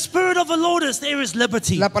where the Spirit of the Lord is, there is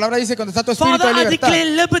liberty. La palabra dice, cuando está tu espíritu Father, hay I libertad. declare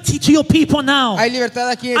liberty to your people now. Hay libertad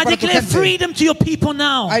aquí I para tu declare gente. freedom to your people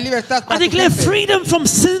now. Hay libertad I para tu declare gente. freedom from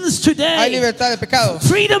sins Hay today. libertad de pecados.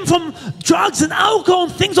 Freedom from drugs and alcohol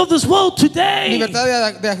and things of this world today. Libertad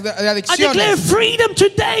de I declare adicciones. freedom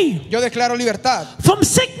today Yo declaro libertad from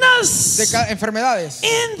sickness. sickness. enfermedades.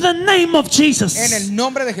 In the name of Jesus. En el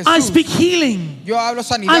nombre de I Jesús. speak healing. Yo hablo I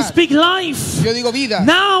sanidad. speak life. Yo digo vida.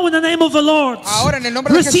 Now in the name of the Lord. Ahora en el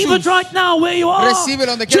nombre de Receive Jesús. it right now where you are. Recibe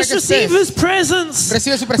donde quiera Just que receive estés. His presence.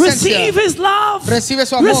 Recibe su presencia. Receive His love. Recibe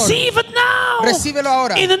su amor. Receive it now. Recíbelo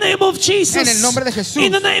ahora. In the name of Jesus. En el nombre de Jesús.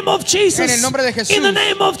 In the name of Jesus. En el nombre de Jesús. In the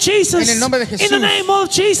name of Jesus. En el nombre de Jesús. In the name of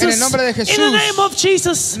Jesus. En el nombre de Jesús. In the name of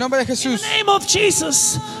Jesus. En el nombre de In Jesús. the name of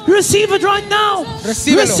Jesus. Receive it right now.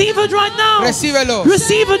 Recíbelo. Receive it right now. Recíbelo.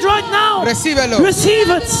 Receive it right now. Recíbelo. Receive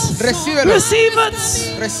it. Recíbelo. Receive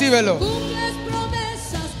it. Recíbelo. Cumples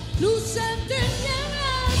promesas, luz en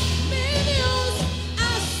tinieblas, mi Dios,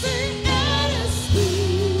 así eres tú.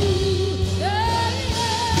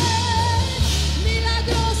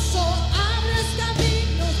 Milagroso, abres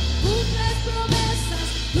caminos, cumples promesas,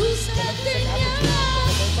 luz en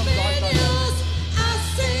tinieblas, mi Dios,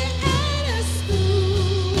 así eres tú.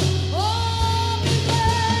 Oh, mi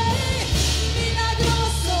Rey,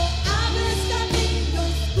 milagroso, abres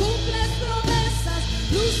caminos, cumples promesas,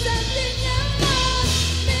 luz en tinieblas,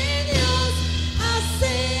 mi Dios,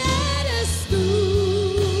 así eres tú,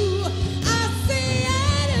 así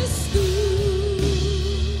eres tú,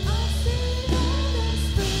 así eres tú,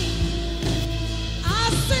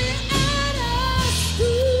 así eres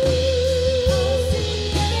tú,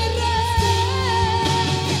 mi Rey,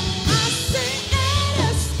 así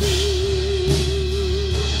eres tú.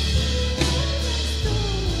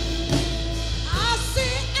 Así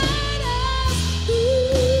eres tú.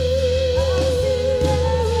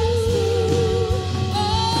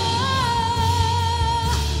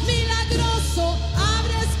 Oh, milagroso,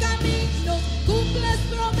 abres caminos, cumples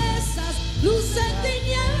promesas, luz en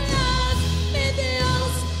tinieblas, mi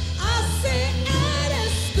Dios, así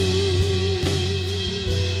eres tú.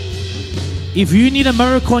 If you need a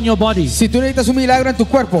miracle in your body, Si tú necesitas un milagro en tu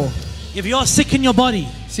cuerpo, if you're sick in your body,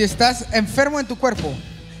 si estás enfermo en tu cuerpo,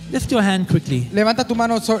 lift your hand quickly. levanta tu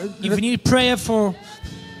mano. If you need prayer for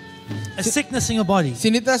a sickness in your body, Si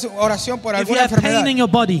necesitas oración por if you alguna have pain enfermedad, in your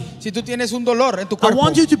body, si tú tienes un dolor en tu I cuerpo,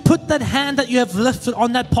 want you to put that hand that you have lifted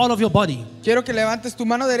on that part of your body quiero que levantes tu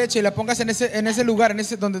mano derecha y la pongas en ese lugar, en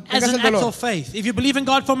ese donde as tengas an el act dolor. of faith. If you believe in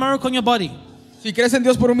God for a miracle in your body, Si crees en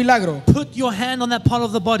Dios por un milagro, put your hand on that part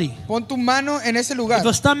of the body. pon tu mano en ese lugar. If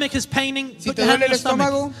your stomach is paining, Si put te your hand duele on el your stomach.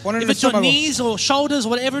 estómago, pon en If el it's your estómago. knees or shoulders,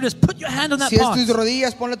 whatever it is, put your hand on that Si es part. tus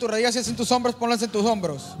rodillas, ponle tus rodillas. Si es en tus hombros, ponlas en tus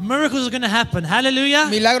hombros. Miracles are going to happen. Hallelujah.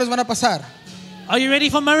 Milagros van a pasar. Are you ready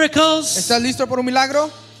for miracles? ¿Estás listo por un milagro?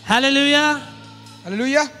 Hallelujah.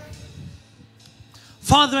 Aleluya.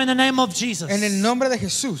 Father, in the name of Jesus, En el nombre de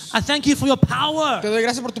Jesús, I thank you for your power. te doy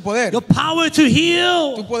gracias por tu poder. Your power to Tu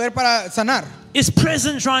heal poder para sanar. is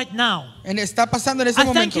present right now. Está pasando en este I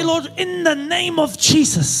thank momento. you, Lord, in the name of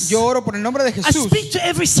Jesus. Yo oro por el nombre de I Jesús. speak to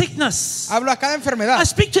every sickness. Hablo a cada I enfermedad.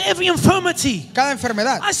 speak to every infirmity. Cada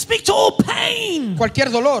enfermedad. I speak to all pain Cualquier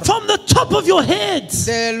dolor. from the top of your head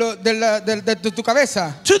De tu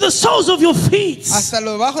cabeza to the soles of your feet. hasta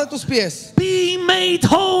lo debajo de tus pies. Be made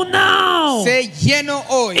whole now. Sé lleno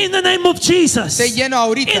hoy. In the name of Jesus. Sé lleno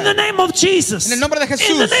ahorita. In the name of Jesus. En el nombre de Jesús.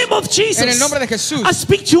 In the name of Jesus. En el nombre de Jesús. I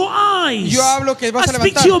speak to your eyes. Yo hablo que vas I a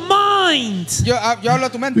speak levantar. to your mind. Yo hablo a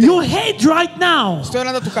tu mente. Your head right now. Estoy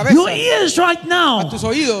hablando a tu cabeza. Your ears right now. A tus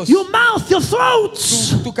oídos. Your mouth, your throat.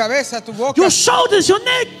 Tu cabeza, tu boca. Your shoulders, your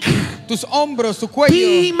neck. Tus hombros, tu Be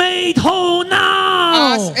cuello. made whole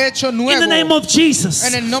now. Has hecho nuevo. In the name of Jesus.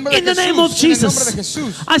 En el nombre de In the name Jesús. of En el nombre Jesus. de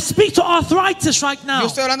Jesús. I speak to arthritis right Yo now.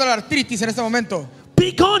 estoy hablando de la artritis en este momento.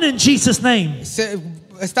 Be gone in Jesus' name.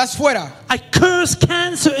 Estás fuera. I curse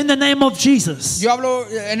cancer in the name of Jesus. Yo hablo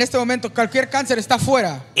en este momento, cualquier cáncer está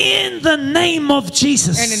fuera. In the name of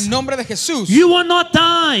Jesus. En el nombre de Jesús. You will not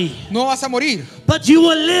die, No vas a morir, but you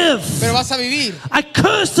will live. pero vas a vivir. I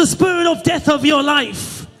curse the spirit of death of your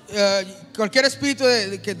life. Cualquier espíritu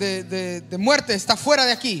de muerte está fuera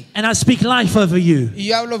de aquí. And I speak life over you. Y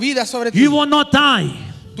yo hablo vida sobre ti. You will not die.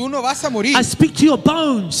 Tú no vas a morir. I speak to your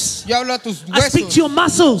bones. Yo hablo a tus I speak huesos. to your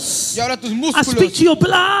muscles. Yo hablo a tus I músculos. speak to your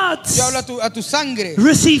blood. Yo hablo a tu sangre.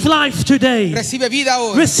 Receive life today. Recibe vida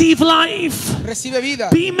hoy. Receive life. Recibe vida.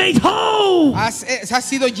 Be made whole. Has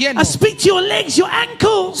sido lleno. I speak to your legs, your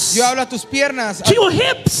ankles, Yo hablo a tus piernas, to your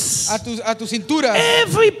hips, a tu cintura,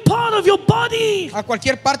 every part of your body. a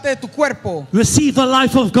cualquier parte de tu cuerpo. Receive the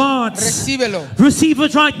life of God. Recíbelo. Receive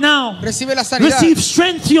it right now. Recibe la sanidad. Receive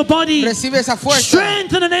strength to your body. Recibe esa fuerza.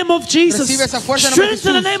 Strength in the name of Jesus. Recibe esa fuerza en el nombre de Strength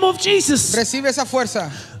in the Jesús. name of Jesus. Recibe esa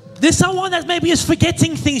fuerza. There's someone that maybe is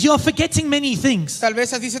forgetting things. You are forgetting many things. Tal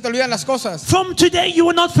vez así se te olvidan las cosas. From today, you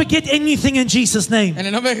will not forget anything in Jesus' name. En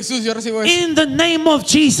el nombre de Jesús yo recibo eso. In the name of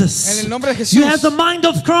Jesus. En el nombre de Jesús. You have the mind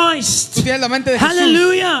of Christ. Tú tienes la mente de Jesús.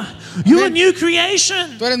 Hallelujah. You're a new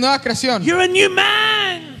creation. Tú eres nueva creación. You're a new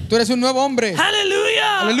man. Tú eres un nuevo hombre.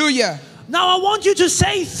 Hallelujah. Aleluya. Now I want you to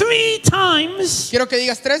say 3 times, Quiero que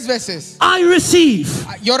digas 3 veces. I receive.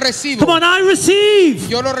 Yo recibo. Come on, I receive.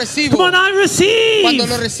 Yo lo recibo. Come on, I receive. Cuando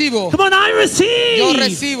lo recibo. Come on, I receive. Yo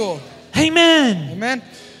recibo. Amen. Amen.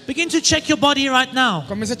 Begin to check your body right now.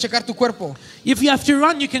 Comienza a checar tu cuerpo. If you have to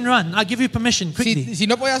run, you can run. I'll give you permission quickly. Si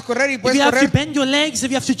no puedes correr y If puedes you have to correr. bend your legs,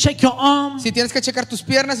 if you have to check your arm, Si tienes que checar tus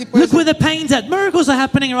piernas y puedes. look where the pain's at. Miracles are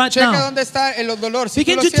happening right Checa now. dónde está el dolor. Si tú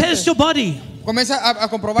Begin lo to sientes, test your body. comienza a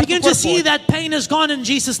comprobar tu Begin to see cuerpo. that pain is gone in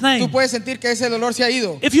Jesus' Tú name. puedes sentir que ese dolor se ha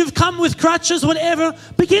ido. If you've come with crutches, whatever,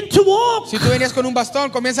 begin to walk. Si tú venías con un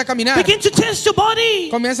bastón, comienza a caminar. Begin to test your body.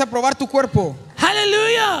 Comienza a probar tu cuerpo.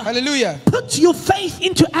 Hallelujah. Aleluya. Put your faith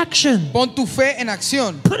into action. Pon tu fe en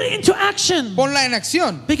acción. Put it into action. Ponla en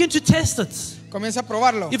acción. Begin to test it. Comienza a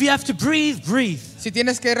probarlo. If you have to breathe, breathe. Si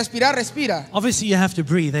tienes que respirar, respira. Obviously, you have to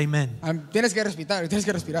breathe. Amen. Tienes que respirar, tienes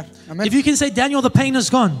que respirar. Amén. If you can say, Daniel, the pain is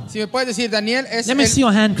gone. Si me puedes decir, Daniel, Let me see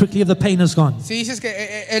your hand quickly if the pain is gone. si dices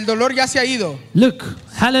que el dolor ya se ha ido. Look,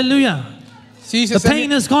 hallelujah. Si The dices,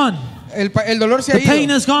 pain is gone. el dolor se ha The pain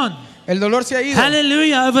ido. is gone. El dolor se ha ido.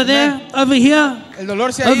 Hallelujah. Over there, over here, El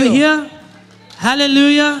dolor se ha over ido. here.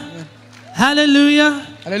 Hallelujah. Hallelujah.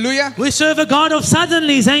 Aleluya. We serve a God of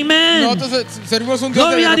suddenlies. Amen. Nosotros servimos un Dios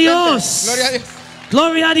de Gloria a repente. Dios. Gloria a Dios.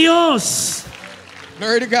 Gloria a Dios.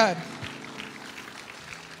 Glory to God.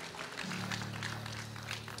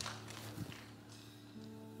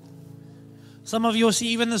 Some of you will see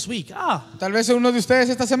even this week. Tal vez uno de ustedes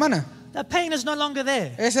esta semana. The pain is no longer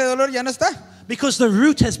there Ese dolor ya no está. because the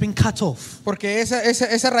root has been cut off. Porque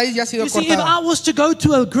esa raíz ya ha sido You see, if I cortada. was to go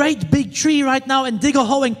to a great big tree right now and dig a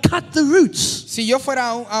hole and cut the roots Si yo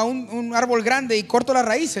fuera a un árbol grande y corto las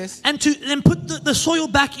raíces and to then put the soil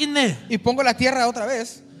back in there, y pongo la tierra otra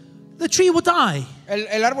vez, the tree will die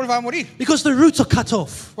el árbol va a morir. because the roots are cut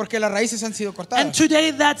off. Porque las raíces han sido And cortadas.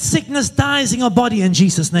 today that sickness dies in your body in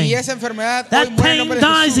Jesus' Y name. esa enfermedad hoy That muere en pain nombre de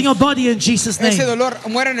dies in Jesús. your body in Jesus' Ese name. dolor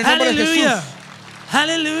muere en el nombre de Hallelujah. Jesús.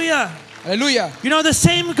 Hallelujah. Aleluya. You know, the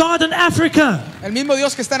same God in Africa El mismo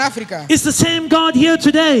Dios que está en África is the same God here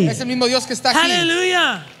today. es el mismo Dios que está aquí.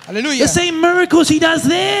 Hallelujah. Aleluya. The same miracles he does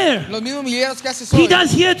there, Los mismos milagros que haces he hoy,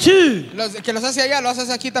 does here too. que los hace allá, los haces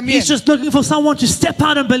aquí también. He's just looking for someone to step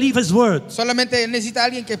out and believe his word, Solamente necesita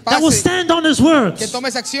alguien que that will pase, stand on his words. que tome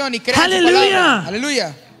esa acción y crea en su Hallelujah. palabra.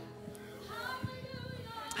 Aleluya.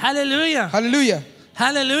 Hallelujah. Aleluya.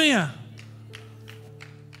 Hallelujah.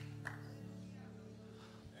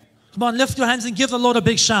 Come on, lift your hands and give the Lord a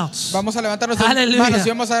big shout. Vamos a levantar nuestras Aleluya. manos y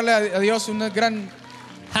vamos a darle a Dios una gran.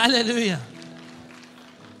 Hallelujah.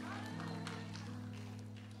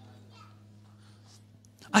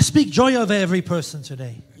 I speak joy over every person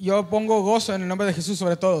today. Yo pongo gozo en el nombre de Jesús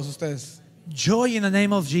sobre todos ustedes. Joy in the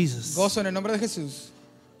name of Jesus. Gozo en el nombre de Jesús.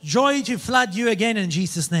 Joy to flood you again in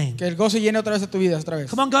Jesus' name. Que el gozo llene otra vez a tu vida, otra vez.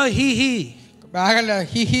 Come on, go he. Háganle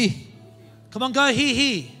jiji. Come on, go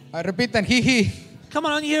he. Repitan jiji. Come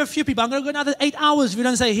on, I only hear a few people. I'm going to go another 8 hours if you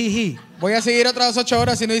don't say he. Voy a seguir otras 8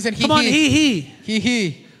 horas si no dicen Come on, jiji. he.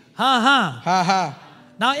 Jiji. Ha. Ja ja.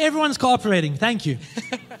 Now everyone's cooperating. Thank you.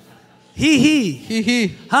 He.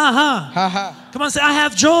 Jiji. Ha. Ja ja. Come on, say, I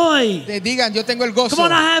have joy. Te digan, yo tengo el gozo. Come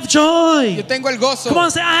on, I have Yo joy. tengo el gozo. Come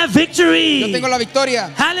on, say, I have victory. Yo tengo la victoria.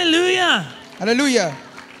 Hallelujah. Aleluya.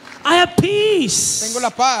 I have peace. Tengo la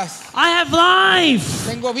paz. I have life.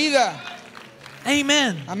 Tengo vida.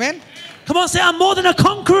 Amen. Amén. Come on, say, I'm more than a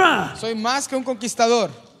conqueror. Soy más que un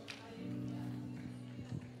conquistador.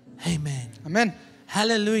 Amen. Amén.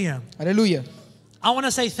 Hallelujah. Aleluya. I want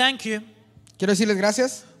to say thank you Quiero decirles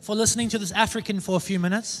gracias for listening to this African for a few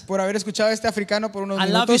minutes. por haber escuchado a este africano por unos I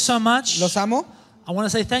love you minutos. so much. Los amo. I want to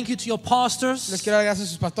say thank you to your Les pastors, quiero dar gracias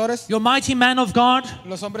a sus pastores, your mighty man of God.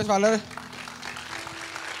 los hombres valor.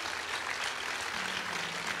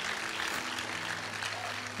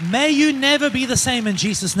 May you never be the same in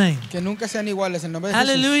Jesus' name. Que nunca sean iguales en nombre de Jesús.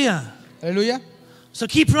 Hallelujah. Aleluya. So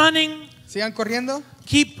keep running. Sigan corriendo.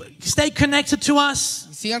 Stay connected to us.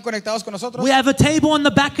 Sigan conectados con nosotros. We have a table in the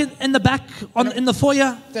back, in the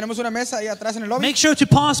foyer. Tenemos una mesa ahí atrás en el lobby. Make sure to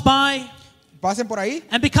pass by Pasen por ahí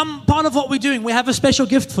and become part of what we're doing. We have a special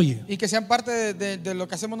gift for you. y que sean parte de lo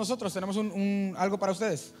que hacemos nosotros. Tenemos algo para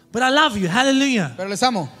ustedes. But I love you. Hallelujah. Pero les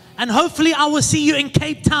amo. And hopefully I will see you in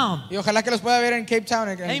Cape Town. Y ojalá que los pueda ver en Cape Town,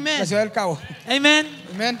 en Amen. la ciudad del Cabo. Amen.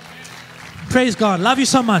 Amén. Praise God. Love you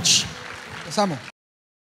so much. Les amo.